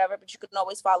bitches and whatever. But you can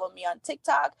always follow me on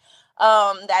TikTok.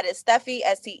 That is Steffi,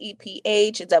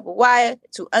 STEPHY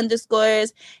 2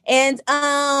 underscores. And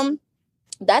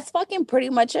that's fucking pretty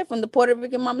much it from the Puerto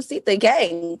Rican Mamacita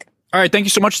gang. All right, thank you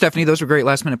so much, Stephanie. Those were great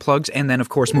last minute plugs. And then, of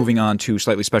course, moving on to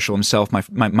Slightly Special himself,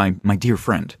 my dear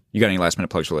friend. You got any last minute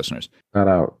plugs for listeners? Shout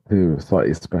out to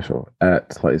Slightly Special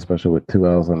at Slightly Special with 2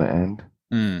 L's on the end.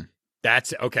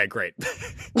 That's okay, great.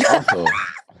 Also,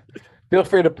 feel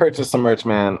free to purchase some merch,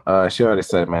 man. She already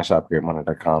said, man,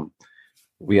 shopgreatmoney.com.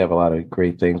 We have a lot of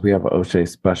great things. We have an O'Shea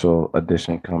special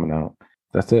edition coming out.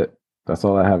 That's it. That's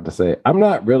all I have to say. I'm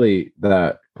not really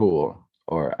that cool,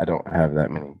 or I don't have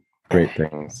that many great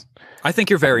things. I think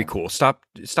you're very cool. Stop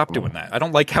doing that. I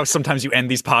don't like how sometimes you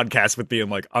end these podcasts with being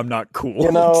like, I'm not cool.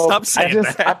 Stop saying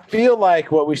that. I feel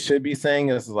like what we should be saying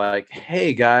is like,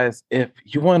 hey guys, if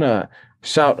you want to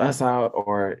shout us out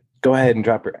or go ahead and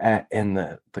drop your @ in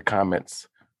the comments,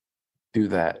 do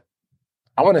that,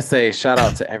 I want to say shout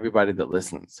out to everybody that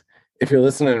listens. If you're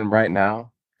listening right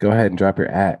now, go ahead and drop your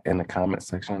 @ in the comment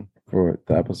section for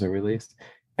the episode released.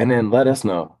 And then let us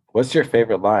know, what's your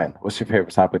favorite line? What's your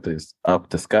favorite topic of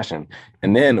discussion?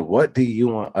 And then what do you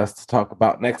want us to talk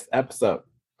about next episode?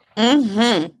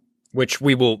 Mm-hmm. Which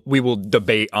we will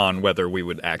debate on whether we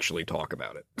would actually talk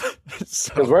about it.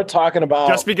 Because we're talking about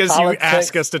just because politics. you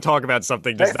ask us to talk about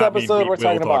something does Next not mean episode, we we're will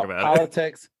talking talk about about it.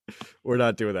 politics. We're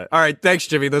not doing that. All right, thanks,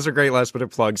 Jimmy. Those are great last minute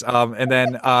plugs. And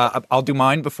then I'll do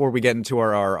mine before we get into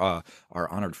our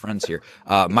honored friends here.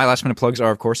 My last minute plugs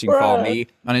are, of course, you can follow me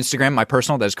on Instagram. My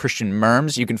personal, that is Christian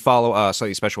Merms. You can follow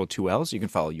Slightly Special with 2 L's. You can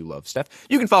follow You Love Steph.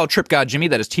 You can follow Trip God Jimmy.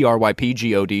 That is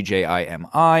TrypGodJimi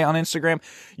on Instagram.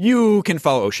 You can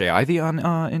follow O'Shea Ivy on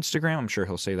Instagram. I'm sure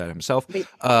he'll say that himself.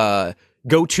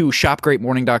 Go to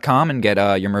shopgreatmorning.com and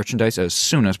get your merchandise as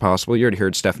soon as possible. You already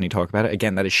heard Stephanie talk about it.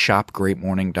 Again, that is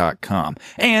shopgreatmorning.com.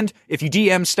 And if you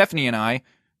DM Stephanie and I,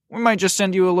 we might just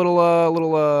send you a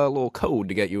little code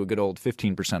to get you a good old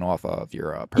 15% off of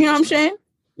your purchase. You know what I'm saying?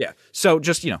 Yeah. So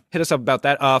just, hit us up about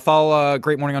that. Follow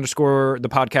Great Morning _ the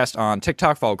podcast on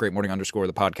TikTok. Follow Great Morning _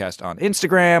 the podcast on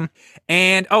Instagram.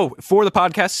 And, for the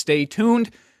podcast, stay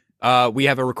tuned. We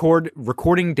have a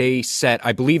recording day set.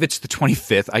 I believe it's the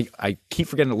 25th. I keep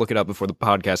forgetting to look it up before the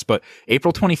podcast, but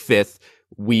April 25th,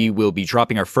 we will be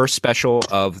dropping our first special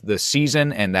of the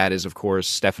season, and that is, of course,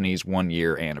 Stephanie's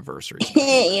 1-year anniversary.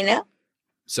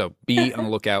 So be on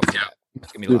the lookout for that.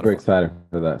 It's gonna be Super excited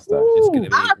for that stuff. It's gonna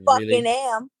be I fucking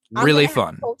am. I'm really gonna have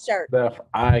fun. a cool shirt. Steph,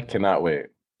 I cannot wait.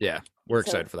 Yeah, we're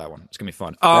excited for that one. It's gonna be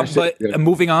fun. That shit's But good.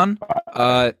 moving on,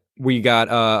 we got,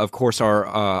 of course, our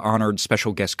honored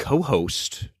special guest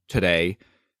co-host today,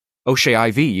 O'Shea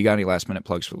Ivy. You got any last minute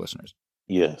plugs for listeners?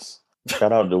 Yes.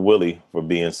 Shout out to Willie for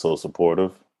being so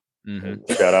supportive.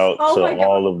 Mm-hmm. Shout out Oh my to God.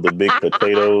 all of the Big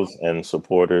Potatoes and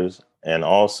supporters, and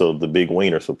also the Big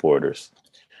Wiener supporters.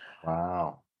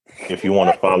 Wow. If you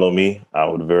want to follow me, I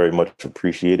would very much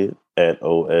appreciate it at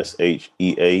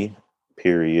OSHEA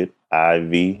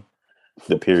 _IV.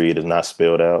 The period is not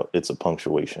spelled out. It's a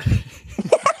punctuation.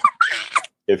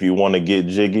 If you want to get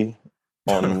jiggy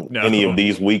on No. any of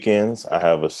these weekends, I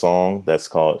have a song that's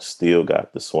called Still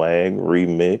Got the Swag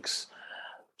Remix.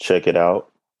 Check it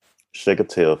out. Shake a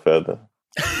tail feather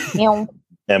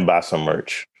and buy some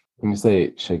merch. When you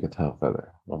say shake a tail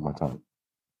feather, one more time.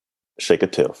 Shake a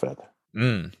tail feather.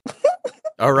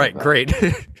 All right, great.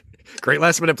 Great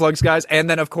last minute plugs, guys. And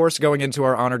then, of course, going into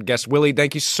our honored guest, Willie,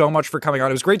 thank you so much for coming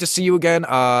on. It was great to see you again.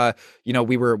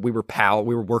 We were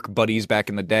work buddies back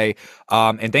in the day.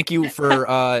 And thank you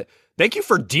for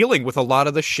dealing with a lot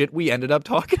of the shit we ended up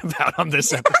talking about on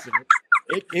this episode.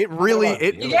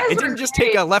 It didn't just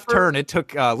take a left turn. It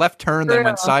took a left turn, then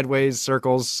went sideways,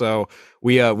 circles. So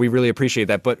we really appreciate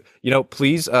that. But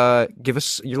please give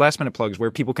us your last minute plugs where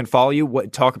people can follow you.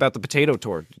 Talk about the potato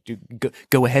tour.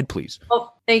 Go ahead, please.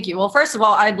 Well, thank you. Well, first of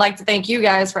all, I'd like to thank you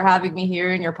guys for having me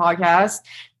here in your podcast.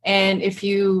 And if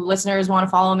you listeners want to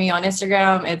follow me on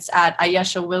Instagram, it's at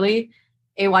Ayesha Willie,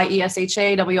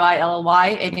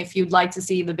 AYESHAWILLY. And if you'd like to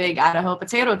see the Big Idaho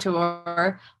Potato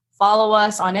Tour, follow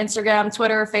us on Instagram,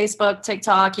 Twitter, Facebook,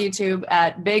 TikTok, YouTube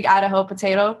at Big Idaho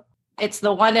Potato. It's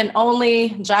the one and only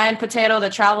giant potato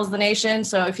that travels the nation.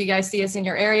 So if you guys see us in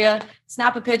your area,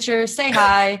 snap a picture, say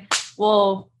hi.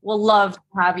 We'll love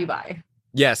to have you by.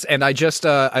 Yes, and I just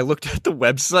I looked at the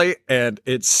website, and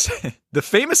it's the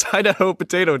famous Idaho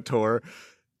Potato Tour.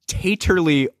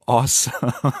 Taterly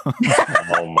awesome.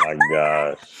 Oh my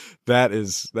gosh.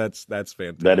 That's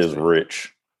fantastic. That is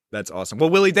rich. That's awesome. Well,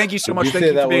 Willie, thank you so much. Did you Thank say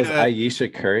you that for being was Ayesha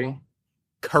Curry?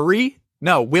 Curry?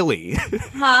 No, Willie.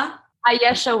 Huh?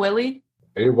 Ayesha Willie?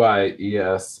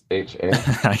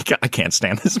 AYESHA. I can't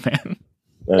stand this man.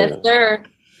 Yes, sir.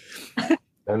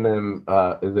 And then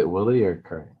is it Willie or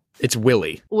Curry? It's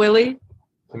Willie. Willie?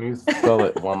 Can you spell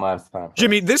it one last time?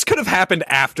 Jimmy, this could have happened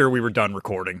after we were done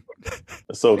recording.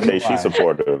 It's okay. She's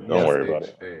supportive. Don't worry about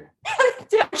it.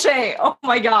 Damn Shay. Oh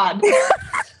my God.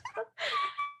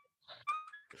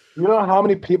 You know how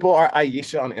many people are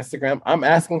Ayesha on Instagram? I'm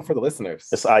asking for the listeners.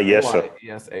 It's Ayesha.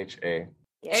 AYESHA.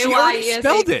 She already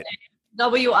spelled it.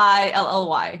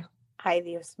 WILLY. Hi,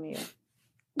 Dios mío.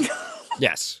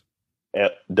 Yes.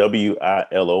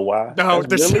 WILOY. No,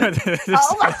 That's really?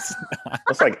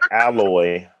 That's like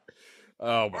alloy.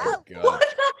 Oh my God.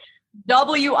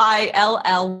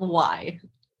 WILLY.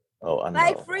 Oh, I know.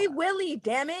 Like Free Willy,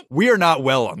 damn it. We are not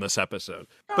well on this episode.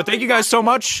 But thank you guys so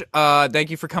much.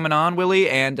 Thank you for coming on, Willie.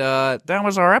 And that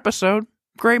was our episode.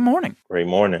 Great morning. Great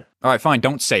morning. All right, fine.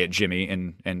 Don't say it, Jimmy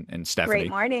and Stephanie. Great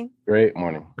morning. Great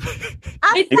morning.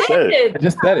 I He said said I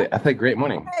just said it. I said great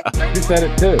morning. You said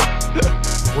it too.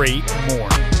 great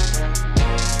morning.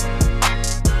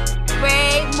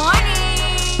 Great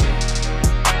morning.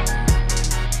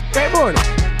 Great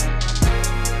morning.